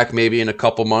circle back maybe in a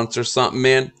couple months or something,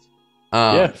 man.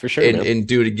 Yeah, for sure. And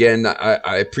do it again.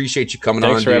 I appreciate you coming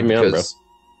Thanks on, for having me on, bro.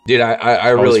 Dude, I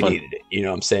really needed it. You know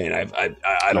what I'm saying?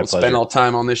 I don't spend all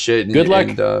time on this shit. Good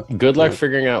luck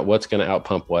figuring out what's going to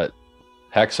outpump what.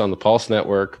 Hex on the Pulse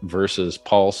network versus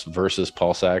Pulse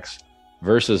X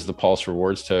versus the Pulse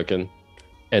rewards token.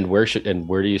 And where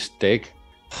do you stake?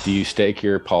 Do you stake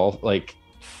your Pulse? Like,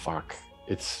 fuck.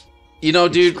 You know,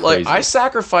 dude, like I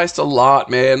sacrificed a lot,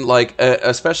 man. Like,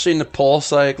 especially in the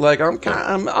Pulse, like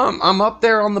I'm up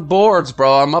there on the boards,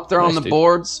 bro. I'm up there on the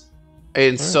boards,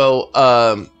 and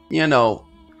so you know,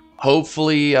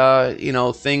 hopefully, you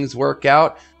know, things work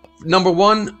out. Number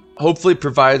one, hopefully,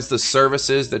 provides the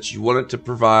services that you want it to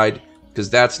provide, because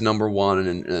that's number one,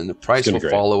 and the price will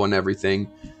follow and everything.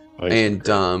 And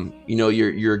you know,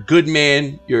 you're a good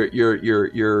man. You're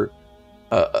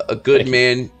a good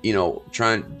man, you know,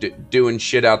 doing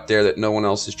shit out there that no one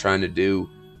else is trying to do.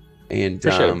 And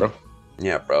appreciate it, bro.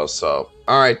 Yeah, bro. So,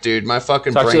 all right, dude, my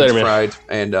fucking brain's fried,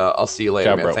 and I'll see you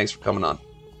later, man. Thanks for coming on.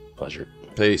 Pleasure.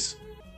 Peace.